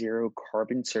net zero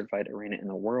carbon certified arena in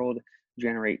the world,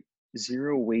 generate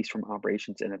zero waste from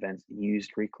operations and events, use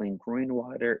to reclaim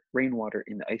rainwater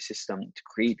in the ice system to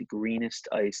create the greenest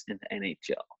ice in the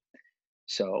NHL.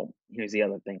 So here's the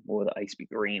other thing: will the ice be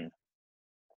green?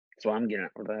 So I'm getting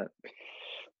at with that.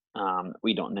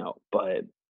 We don't know, but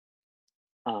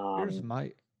Here's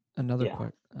another yeah,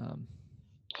 quick.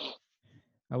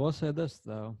 I will say this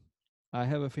though. I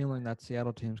have a feeling that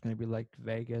Seattle team is going to be like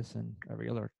Vegas and every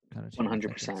other kind of team. I think in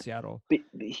 100%. Seattle, because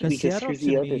Because Seattle here's to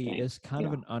the other me thing. is kind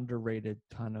of Yeah, an underrated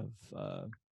kind of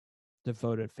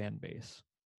devoted fan base.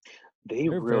 they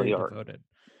They're very really are. devoted.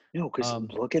 No, because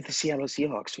look at the Seattle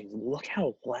Seahawks fans. Look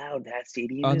how loud that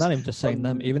stadium I'm is. not even just saying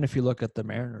them. Um, Even if you look at the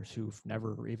Mariners, who've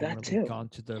never even that really too. gone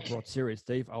to the World Series,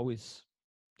 they've always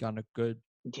gotten a good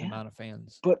Yeah. amount of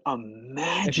fans. But If you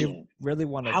imagine really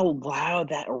want to, how loud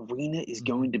that arena is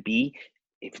going to be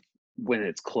if when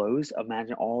it's closed.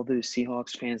 Imagine all those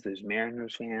Seahawks fans, those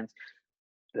Mariners fans,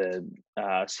 the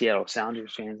Seattle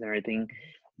Sounders fans, and everything.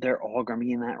 They're all going to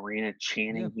be in that arena yeah,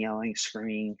 chanting, yelling,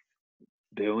 screaming,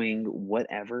 booing,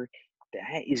 whatever.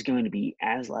 That is going to be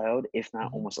as loud, if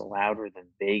not mhm. almost louder than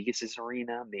Vegas's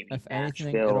arena, maybe If anything,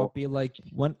 it'll Nashville, be like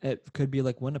it could be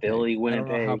like Winnipeg. Philly, I don't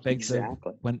know how Winnipeg. big the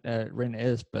Exactly. arena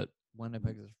is, but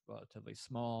Winnipeg is relatively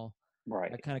small. I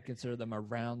Right. kind of consider them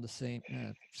around the same.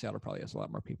 Seattle probably has a lot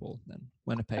more people than I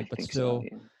Winnipeg, but think so, still,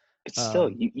 yeah. But still,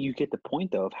 um, you get the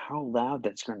point though of how loud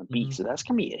that's going to be. mhm. So that's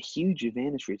going to be a huge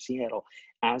advantage for Seattle.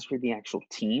 As for the actual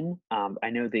team,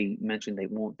 I know they mentioned they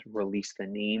won't release the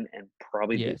name and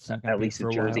probably Yeah, it's not going to at be least the for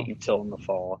a jersey while. until in the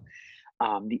fall.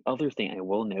 The other thing I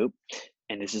will note,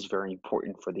 and this is very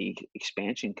important for the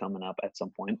expansion coming up at some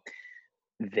point,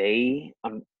 they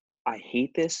I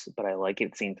hate this, but I like it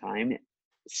at the same time.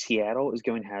 Seattle is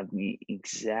going to have the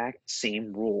exact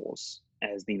same rules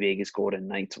as the Vegas Golden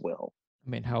Knights will. I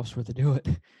mean, how else would they do it?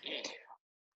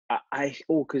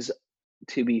 Because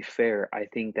to be fair, I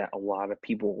think that a lot of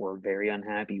people were very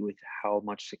unhappy with how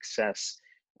much success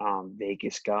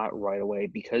Vegas got right away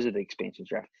because of the expansion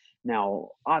draft. Now,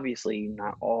 obviously,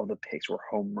 not all of the picks were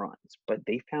home runs, but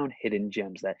they found hidden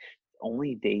gems that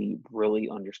only they really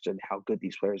understood how good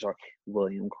these players are.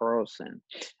 William Carlson,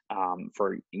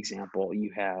 for example,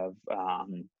 you have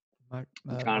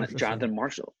Marshall Salt. Jonathan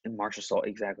Marshall and Marshall Salt.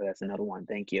 Exactly, that's another one.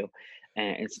 Thank you.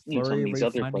 And it's some Flurry of these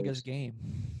other redefining his players. game.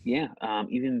 Yeah,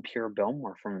 even Pierre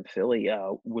Belmar from Philly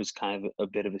was kind of a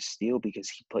bit of a steal because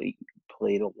he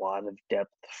played a lot of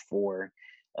depth for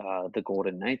the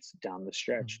Golden Knights down the Mhm.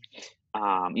 stretch.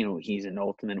 He's an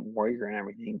ultimate warrior and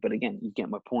everything. But again, you get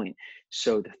my point.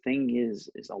 So the thing is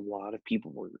a lot of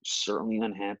people were certainly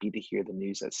unhappy to hear the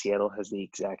news that Seattle has the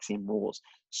exact same rules.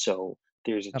 So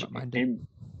there's a I don't mind it. and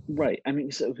right. I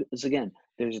mean, so again,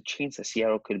 there's a chance that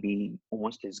Seattle could be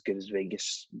almost as good as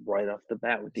Vegas right off the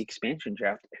bat with the expansion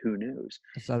draft. Who knows?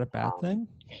 Is that a bad Um, thing?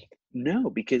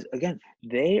 no, because again,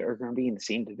 they are going to be in the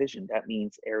same division. That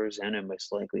means Arizona,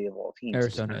 most likely of all teams,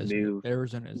 is going to move.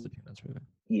 Arizona is the team that's moving.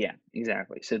 Yeah,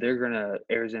 exactly. So they're going to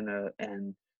Arizona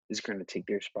and is going to take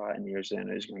their spot, and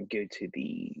Arizona is going to go to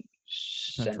the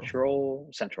Central.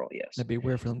 Central. Yes. It'd be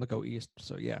weird for them to go east.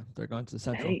 So yeah, they're going to the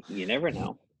Central. Hey, you never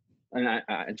know. And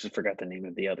I just forgot the name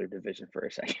of the other division for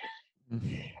a second.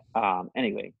 Mhm.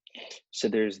 Anyway, so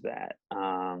there's that.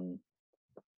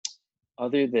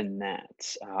 Other than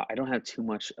that, I don't have too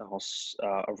much else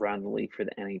around the league for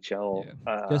the NHL.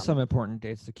 Yeah, just some important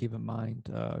dates to keep in mind.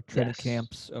 Training Yes.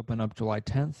 camps open up July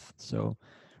 10th, so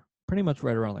pretty much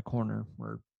right around the corner.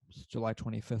 It's July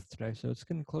 25th today, so it's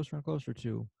getting closer and closer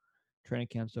to training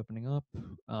camps opening up.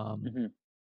 Um, Hmm.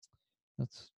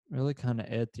 that's really kind of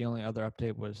it. The only other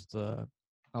update was a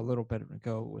little bit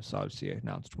ago was obviously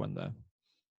announced when the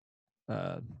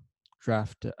uh,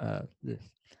 draft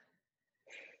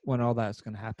when all that's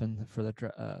going to happen for the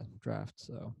draft.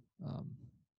 So um,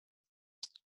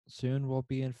 soon we'll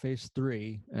be in phase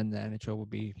 3, and the NHL will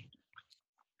be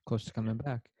close to coming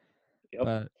back. Yep.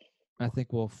 But I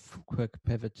think we'll quick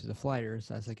pivot to the Flyers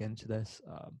as I get into this.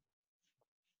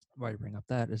 Why I bring up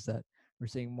that is that we're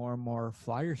seeing more and more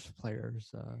Flyers players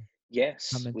come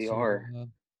Yes, we into are.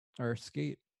 our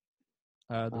skate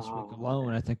this week Oh alone.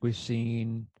 man. I think we've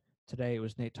seen today it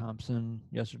was Nate Thompson.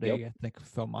 Yep. Yesterday, I think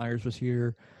Phil Myers was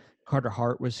here. Carter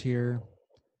Hart was here.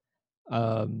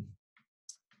 Um,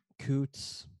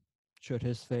 Coots showed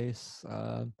his face.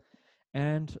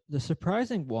 And the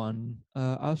surprising one,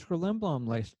 Oscar Lindblom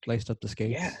laced up the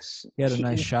skates. Yes. He had a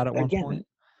nice And shot at one again, point.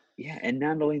 yeah, and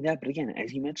not only that, but again,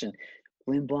 as you mentioned,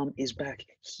 Lindblom is back.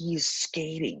 He's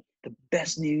skating. The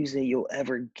best news that you'll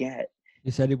ever get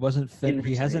He said he wasn't in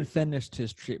he hasn't return. finished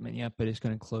his treatment yet, but he's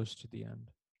getting close to the end.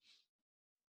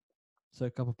 So a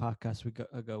couple podcasts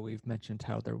ago, we've mentioned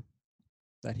how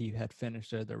that he had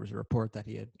finished it. There was a report that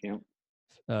he had You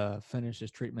know, finished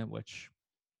his treatment, which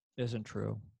isn't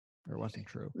true or wasn't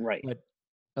true. right. But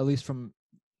at least from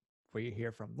what you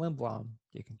hear from Lindblom,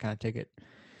 you can kind of take it.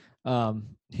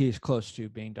 He's close to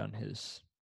being done his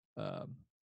um,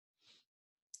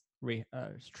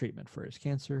 treatment for his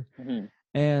cancer. Hmm.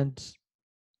 And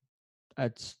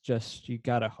That's just you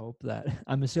gotta hope that.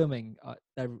 I'm assuming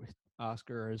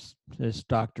Oscar, his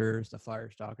doctors, the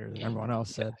Flyers doctors, and everyone else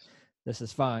said Yes. this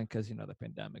is fine because the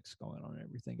pandemic's going on and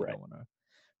everything. You Right. don't want to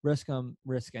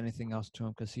risk anything else to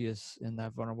him because he is in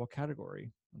that vulnerable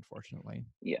category, unfortunately.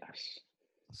 Yes.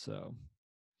 So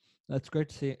that's great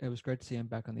to see. It was great to see him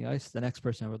back on the ice. The next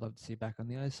person I would love to see back on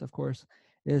the ice, of course,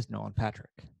 is Nolan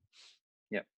Patrick.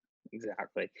 Yep.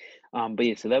 Exactly. But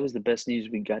yeah, so that was the best news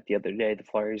we got the other day. The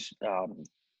Flyers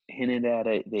hinted at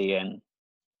it. They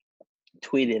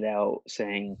tweeted out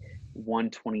saying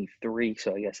 123.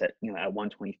 So I guess at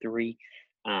 123,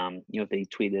 they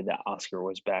tweeted that Oscar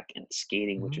was back and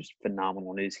skating, which Mm-hmm. is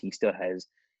phenomenal news. He still has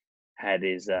had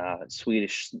his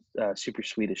super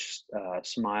Swedish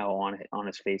smile on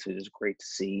his face, which is great to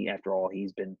see after all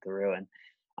he's been through. And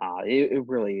it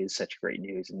really is such great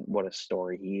news, and what a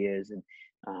story he is. And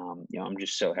I'm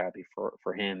just so happy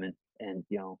for him and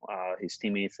his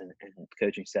teammates and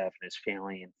coaching staff and his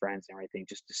family and friends and everything,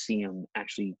 just to see him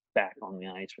actually back on the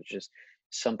ice, which is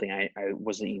something I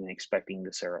wasn't even expecting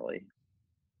this early.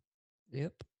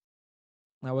 Yep.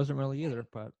 I wasn't really either,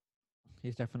 but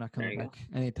he's definitely not There coming you go. back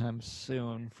anytime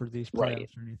soon for these Right.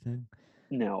 playoffs or anything.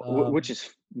 No, which Um,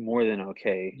 is more than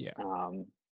okay. yeah,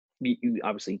 You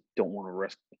obviously don't want to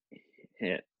risk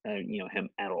him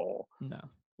at all. no,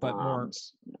 but more No,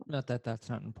 not that that's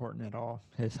not important at all,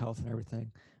 his health and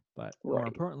everything, but more right.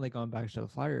 importantly, going back to the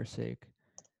Flyers' sake,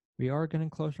 we are getting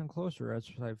closer and closer. As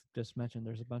I've just mentioned,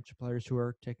 there's a bunch of players who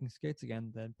are taking skates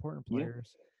again, the important Yeah,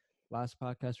 players. Last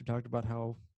podcast, we talked about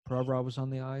how Provorov was on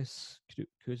the ice,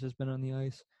 Kuz has been on the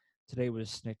ice. Today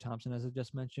was Nick Thompson, as I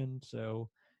just mentioned. So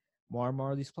more and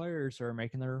more of these players are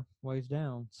making their ways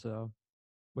down. So,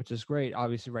 which is great.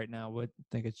 Obviously, right now, I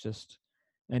think it's just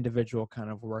individual kind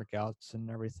of workouts and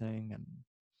everything. And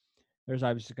there's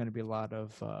obviously going to be a lot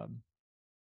of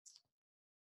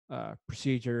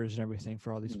procedures and everything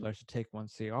for all these mhm, players to take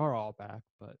once they are all back.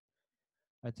 But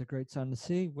that's a great sign to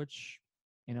see, which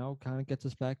kind of gets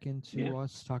us back yeah. into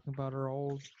us talking about our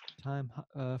old time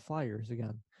Flyers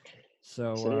again. Yes,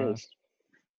 So it is.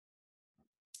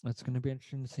 it's going to be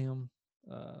interesting to see them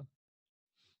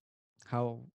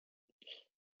how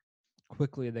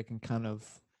quickly they can kind of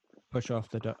push off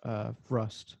the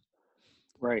rust.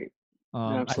 Right.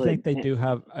 I think Absolutely. they do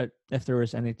have. If there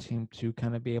was any team to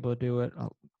kind of be able to do it,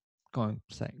 going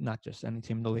saying not just any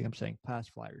team in the league. I'm saying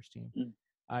past Flyers team. Mm,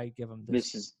 I give them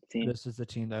this. this is the team. This is the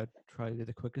team that would probably be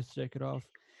the quickest to take it off.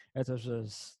 As this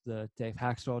is the Dave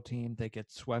Haxtell team, they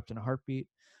get swept in a heartbeat.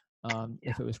 Yeah.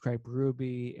 If it was Craig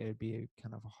Berube, it'd be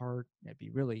kind of hard. It'd be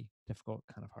really difficult,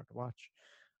 kind of hard to watch.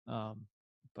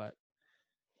 But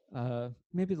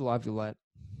maybe the Laviolette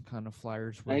kind of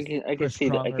Flyers with I could Chris see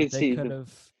that. Pronger, they could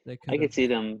have, I could see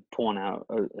them pulling out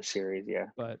a series. Yeah.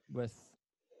 but with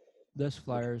this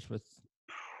Flyers with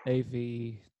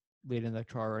AV leading the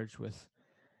charge with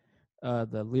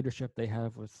the leadership they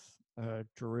have with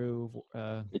Drew,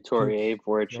 Coop, Victoria,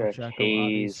 Voracek, Voracek,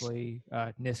 Hayes, obviously,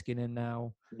 Niskanen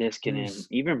now, Niskanen, who's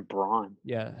even Braun.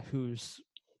 who's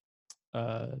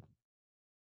uh,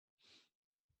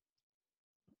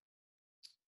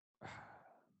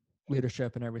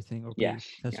 leadership and everything will be Yes.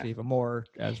 tested Yeah. even more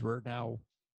as we're now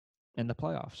in the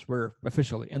playoffs. We're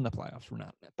officially in the playoffs. We're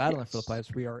not battling for the Yes.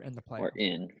 playoffs. We are in the We're playoffs.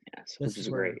 in. Yes, This which is is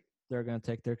where great. they're going to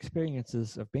take their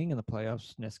experiences of being in the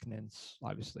playoffs. Niskanen's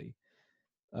obviously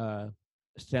uh,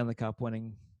 Stanley Cup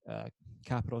winning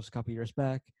Capitals a couple years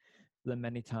back. The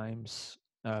many times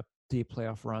deep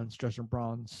playoff runs Justin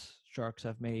Braun's Sharks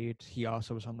have made. He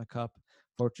also was on the Cup.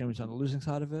 Fortunately, he was on the losing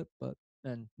side of it,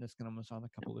 and Niskanen was on a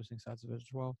couple losing sides of it as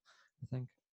well, I think.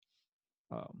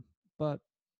 But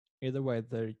either way,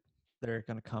 they're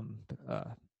going to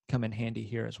come in handy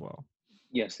here as well.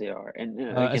 Yes, they are, and again,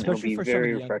 it'll Especially be for some of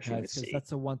very the younger refreshing to guys, because see. that's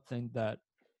the one thing that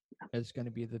is going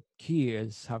to be the key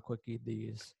is how quickly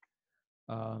these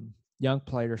young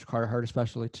players, Carter Hart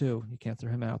especially too. You can't throw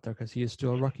him out there because he is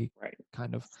still a rookie, Right.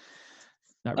 kind of.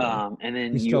 Not really. And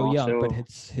then He's you still young, but also,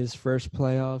 it's his first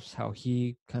playoffs. How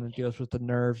he kind of deals with the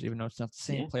nerves, even though it's not the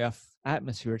same yeah, playoff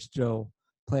atmosphere. It's still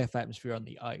playoff atmosphere on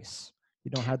the ice.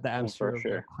 You don't have the oh, atmosphere for of the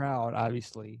sure. crowd,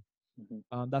 obviously.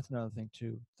 Hmm. That's another thing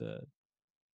too. The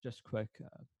just quick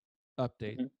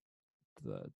update: Hmm.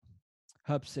 the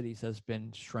hub cities has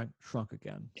been shrunk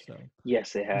again. So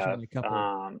Yes, they there's have. only a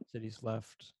couple cities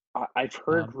left. I've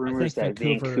heard I rumors think that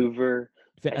Vancouver. Vancouver.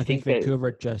 I I think think that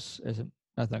Vancouver just isn't.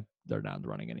 I think they're not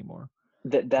running anymore.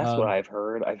 that's what Um, I've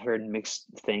heard. I've heard mixed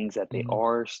things that they mhm.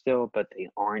 are still, but they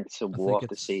aren't. So I we'll think have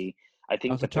to it's see. I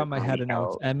think off the that top they're of my going to head. be I know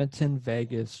it's out. Edmonton,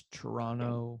 Vegas, Yeah.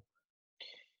 Toronto,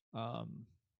 um,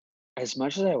 As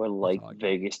much as I would That's like all I got.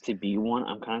 Vegas to be one,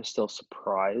 I'm kind of still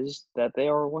surprised that they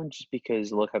are one, just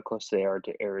because look how close they are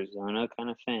to Arizona, kind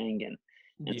of thing, and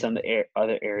Yeah, some of the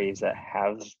other areas that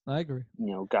have I agree.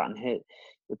 gotten hit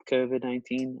with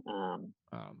COVID-19.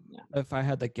 Yeah, If I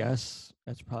had to guess,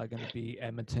 it's probably going to be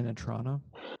Edmonton and Toronto.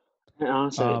 and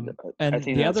honestly, I And think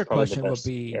the that's other probably the question would best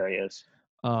be, areas.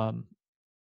 um,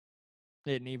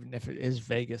 and even if it is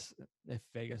Vegas, if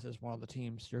Vegas is one of the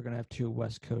teams, you're going to have two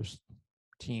West Coast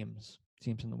teams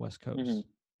in the West Hmm. Coast.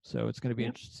 So it's going to be Yeah,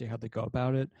 interesting to see how they go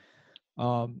about it.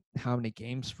 How many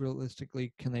games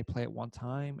realistically can they play at one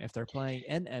time? If they're playing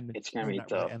in Edmonton, it's gonna or be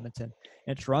not really tough. Edmonton,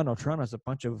 in Toronto, Toronto has a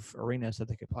bunch of arenas that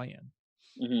they could play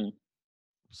in. Hmm.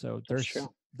 So That's true.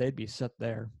 they'd be set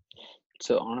there.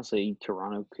 So honestly,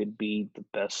 Toronto could be the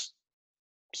best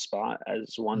spot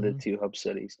as one of the Hmm. two hub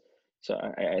cities. So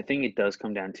I think it does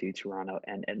come down to Toronto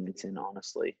and Edmonton,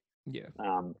 honestly. Yeah.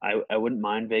 I wouldn't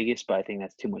mind Vegas, but I think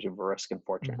that's too much of a risk, Hmm.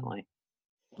 unfortunately.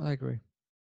 I agree,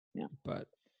 Yeah. but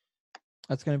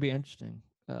that's going to be interesting.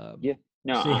 Yeah.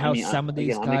 No, See I how mean, some of again,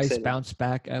 these I'm guys excited. bounce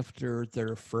back after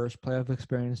their first playoff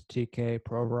experience. TK,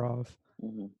 Provorov.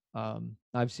 Hmm.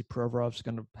 Obviously, Provorov's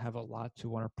going to have a lot to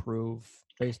want to prove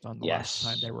based on the last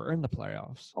time Yes. they were in the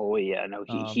playoffs. Oh yeah. No,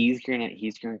 Um, he's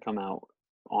gonna come out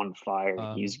on fire.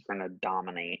 He's um, gonna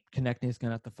dominate. Konechny's going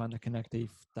to have to find the Konechny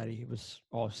that he was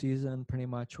all season, pretty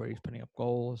much, where he's putting up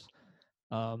goals.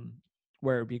 Um,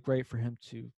 where it'd be great for him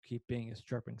to keep being his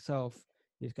chirping self.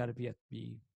 He's got to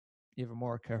be even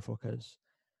more careful because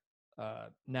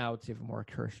now it's even more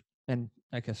cursed. And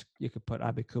I guess you could put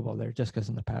Abe Kubal there just because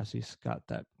in the past he's got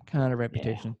that kind of Yeah.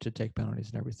 reputation to take penalties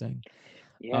and everything.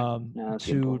 Yeah. No, that's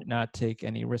a good To point. not take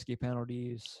any risky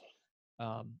penalties,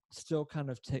 still kind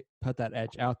of put that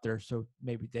edge out there so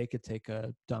maybe they could take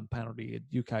a dumb penalty.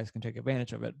 You guys can take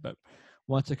advantage of it. But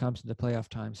once it comes into playoff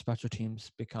time, special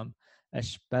teams become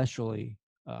especially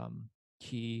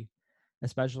key,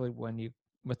 especially when you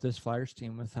with this Flyers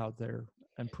team with how their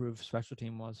improved special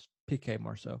team was PK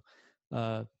more so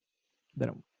uh,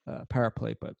 than power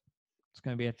play. But it's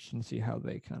going to be interesting to see how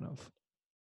they kind of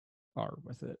are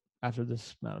with it after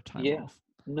this amount of time Yeah. off.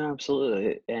 No,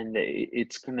 absolutely, and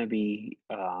it's gonna be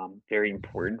very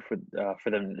important for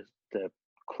them to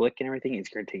click and everything. It's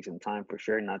gonna take some time for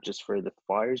sure, not just for the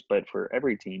Flyers, but for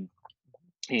every team.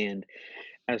 And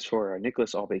as for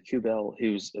Nicholas Aube-Kubel,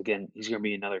 who's again, he's gonna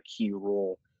be another key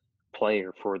role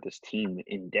player for this team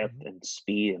in depth Mm-hmm. and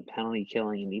speed and penalty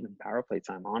killing and even power play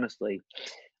time. Honestly,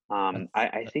 That's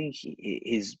I think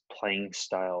his playing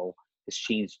style has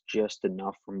changed just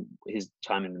enough from his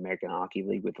time in the American Hockey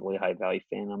League with the Lehigh Valley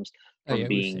Phantoms, oh from yeah, we've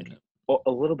being seen it.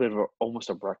 a little bit of almost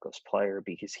a reckless player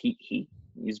because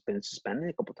he's been suspended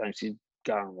a couple times. He's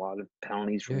gotten a lot of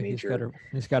penalties Yeah, he's got a for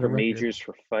record. majors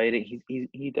for fighting.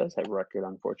 He does have a record,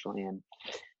 unfortunately, and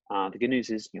the good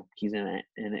news is, he's in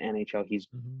the NHL. He's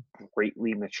Mm-hmm.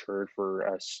 greatly matured for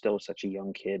still such a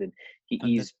young kid, and And that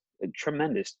he's a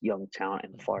tremendous young talent.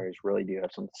 And the mhm. Flyers really do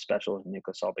have something special in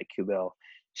Nicholas Aube-Kubel.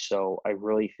 So I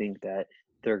really think that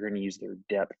they're going to use their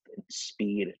depth and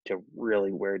speed to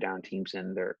really wear down teams,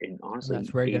 and And honestly,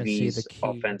 that's where you're going to see the AV's key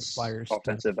of the Flyers'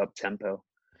 offensive depth. up tempo.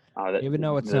 That Even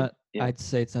though it's the not, I'd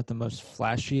say it's not the most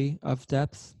flashy of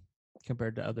depth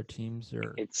compared to other teams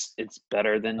or it's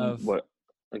better than of what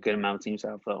a good amount of teams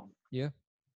have, though. yeah,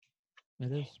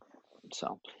 it is.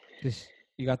 So Because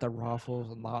you got the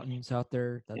Raffles and Lautens out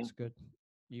there. yeah. That's good.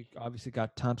 You obviously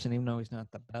got Thompson, even though he's not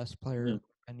the best player, Mhm. in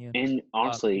my opinion. And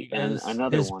honestly, He and is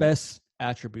another his one. best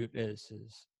attribute is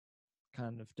his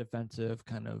kind of defensive,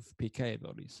 kind of PK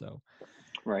ability. So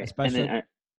Right. And then, especially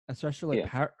especially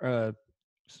like yeah.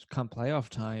 come playoff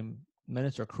time,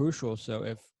 minutes are crucial. So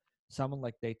if someone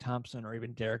like Dave Thompson or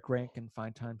even Derek Grant can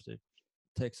find times to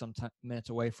take some minutes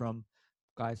away from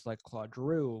guys like Claude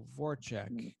Giroux,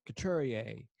 Voracek, Mm,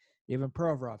 Couturier, even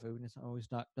Provorov, who is always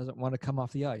not doesn't want to come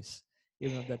off the ice,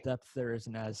 even though the depth there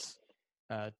isn't as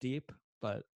deep,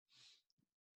 but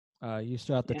you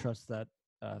still have to yeah. trust that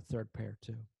third pair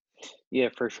too. Yeah,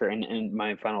 for sure. And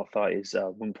my final thought is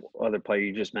one other player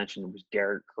you just mentioned was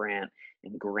Derek Grant.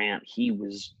 And Grant, he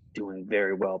was doing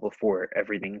very well before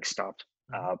everything stopped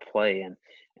Mm-hmm. play.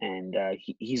 And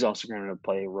he's also going to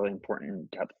play a really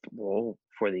important depth role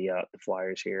for the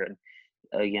Flyers here. And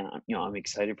again, I'm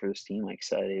excited for this team. I'm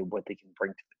excited what they can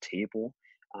bring to the table.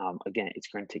 Again, it's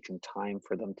going to take some time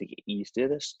for them to get used to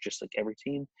this, just like every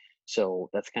team. So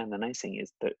that's kind of the nice thing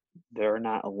is that they're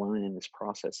not alone in this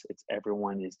process. It's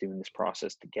everyone is doing this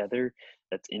process together.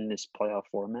 That's in this playoff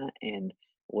format, and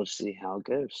we'll just see how it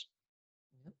goes.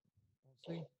 Yep.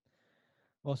 We'll see.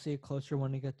 We'll see it closer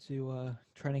when we get to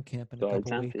training camp in a July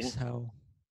couple 10th, yeah, weeks. How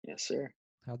yes, sir,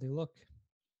 they look.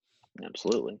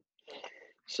 absolutely.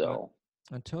 But So,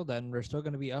 until then, there's still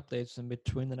going to be updates in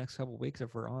between the next couple of weeks,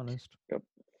 if we're honest. yep.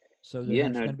 So Yeah,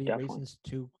 there's no, going to be definitely. reasons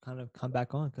to kind of come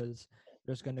back on because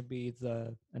there's going to be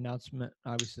the announcement,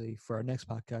 obviously, for our next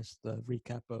podcast, the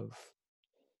recap of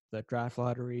the draft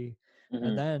lottery,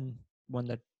 and Hmm. then when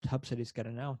the hub cities get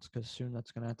announced, because soon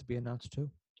that's going to have to be announced too.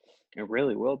 It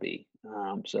really will be.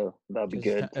 So that'll be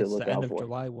Because good to it's look the end out of for.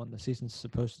 July when the season's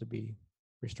supposed to be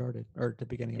restarted, or the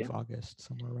beginning Yeah, of August,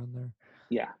 somewhere around there.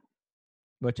 yeah.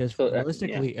 Which is So yeah,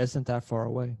 realistically isn't that far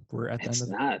away. it's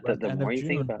not. We're The at the the end more of you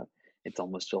think June. about it, it's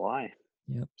almost July.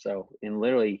 Yep. So in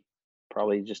literally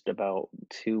probably just about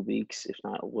 2 weeks, if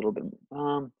not a little bit.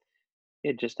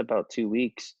 Yeah, just about 2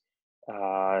 weeks.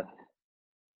 Uh,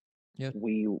 Yep.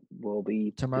 we will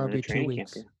be Tomorrow will doing a be two training camp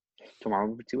weeks. here. Tomorrow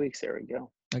will be 2 weeks. There we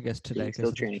go. I guess 2 today, weeks till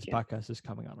because training this camp. podcast is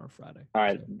coming on Friday. All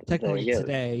right, So there technically you go.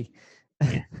 today.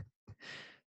 Yeah,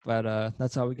 But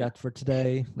that's all we yeah. got for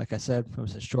today. Like I said, it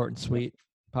was a short and Yep. sweet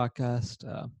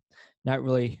podcast. Not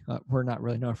really, we're not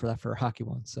really known for that for a hockey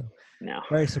one. So No,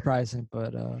 very surprising,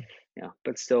 but yeah,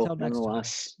 but still, until next time,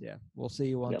 nonetheless. yeah, we'll see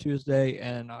you on Yep. Tuesday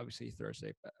and obviously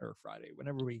Thursday or Friday,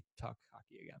 whenever we talk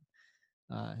hockey again.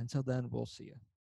 Until then, we'll see you.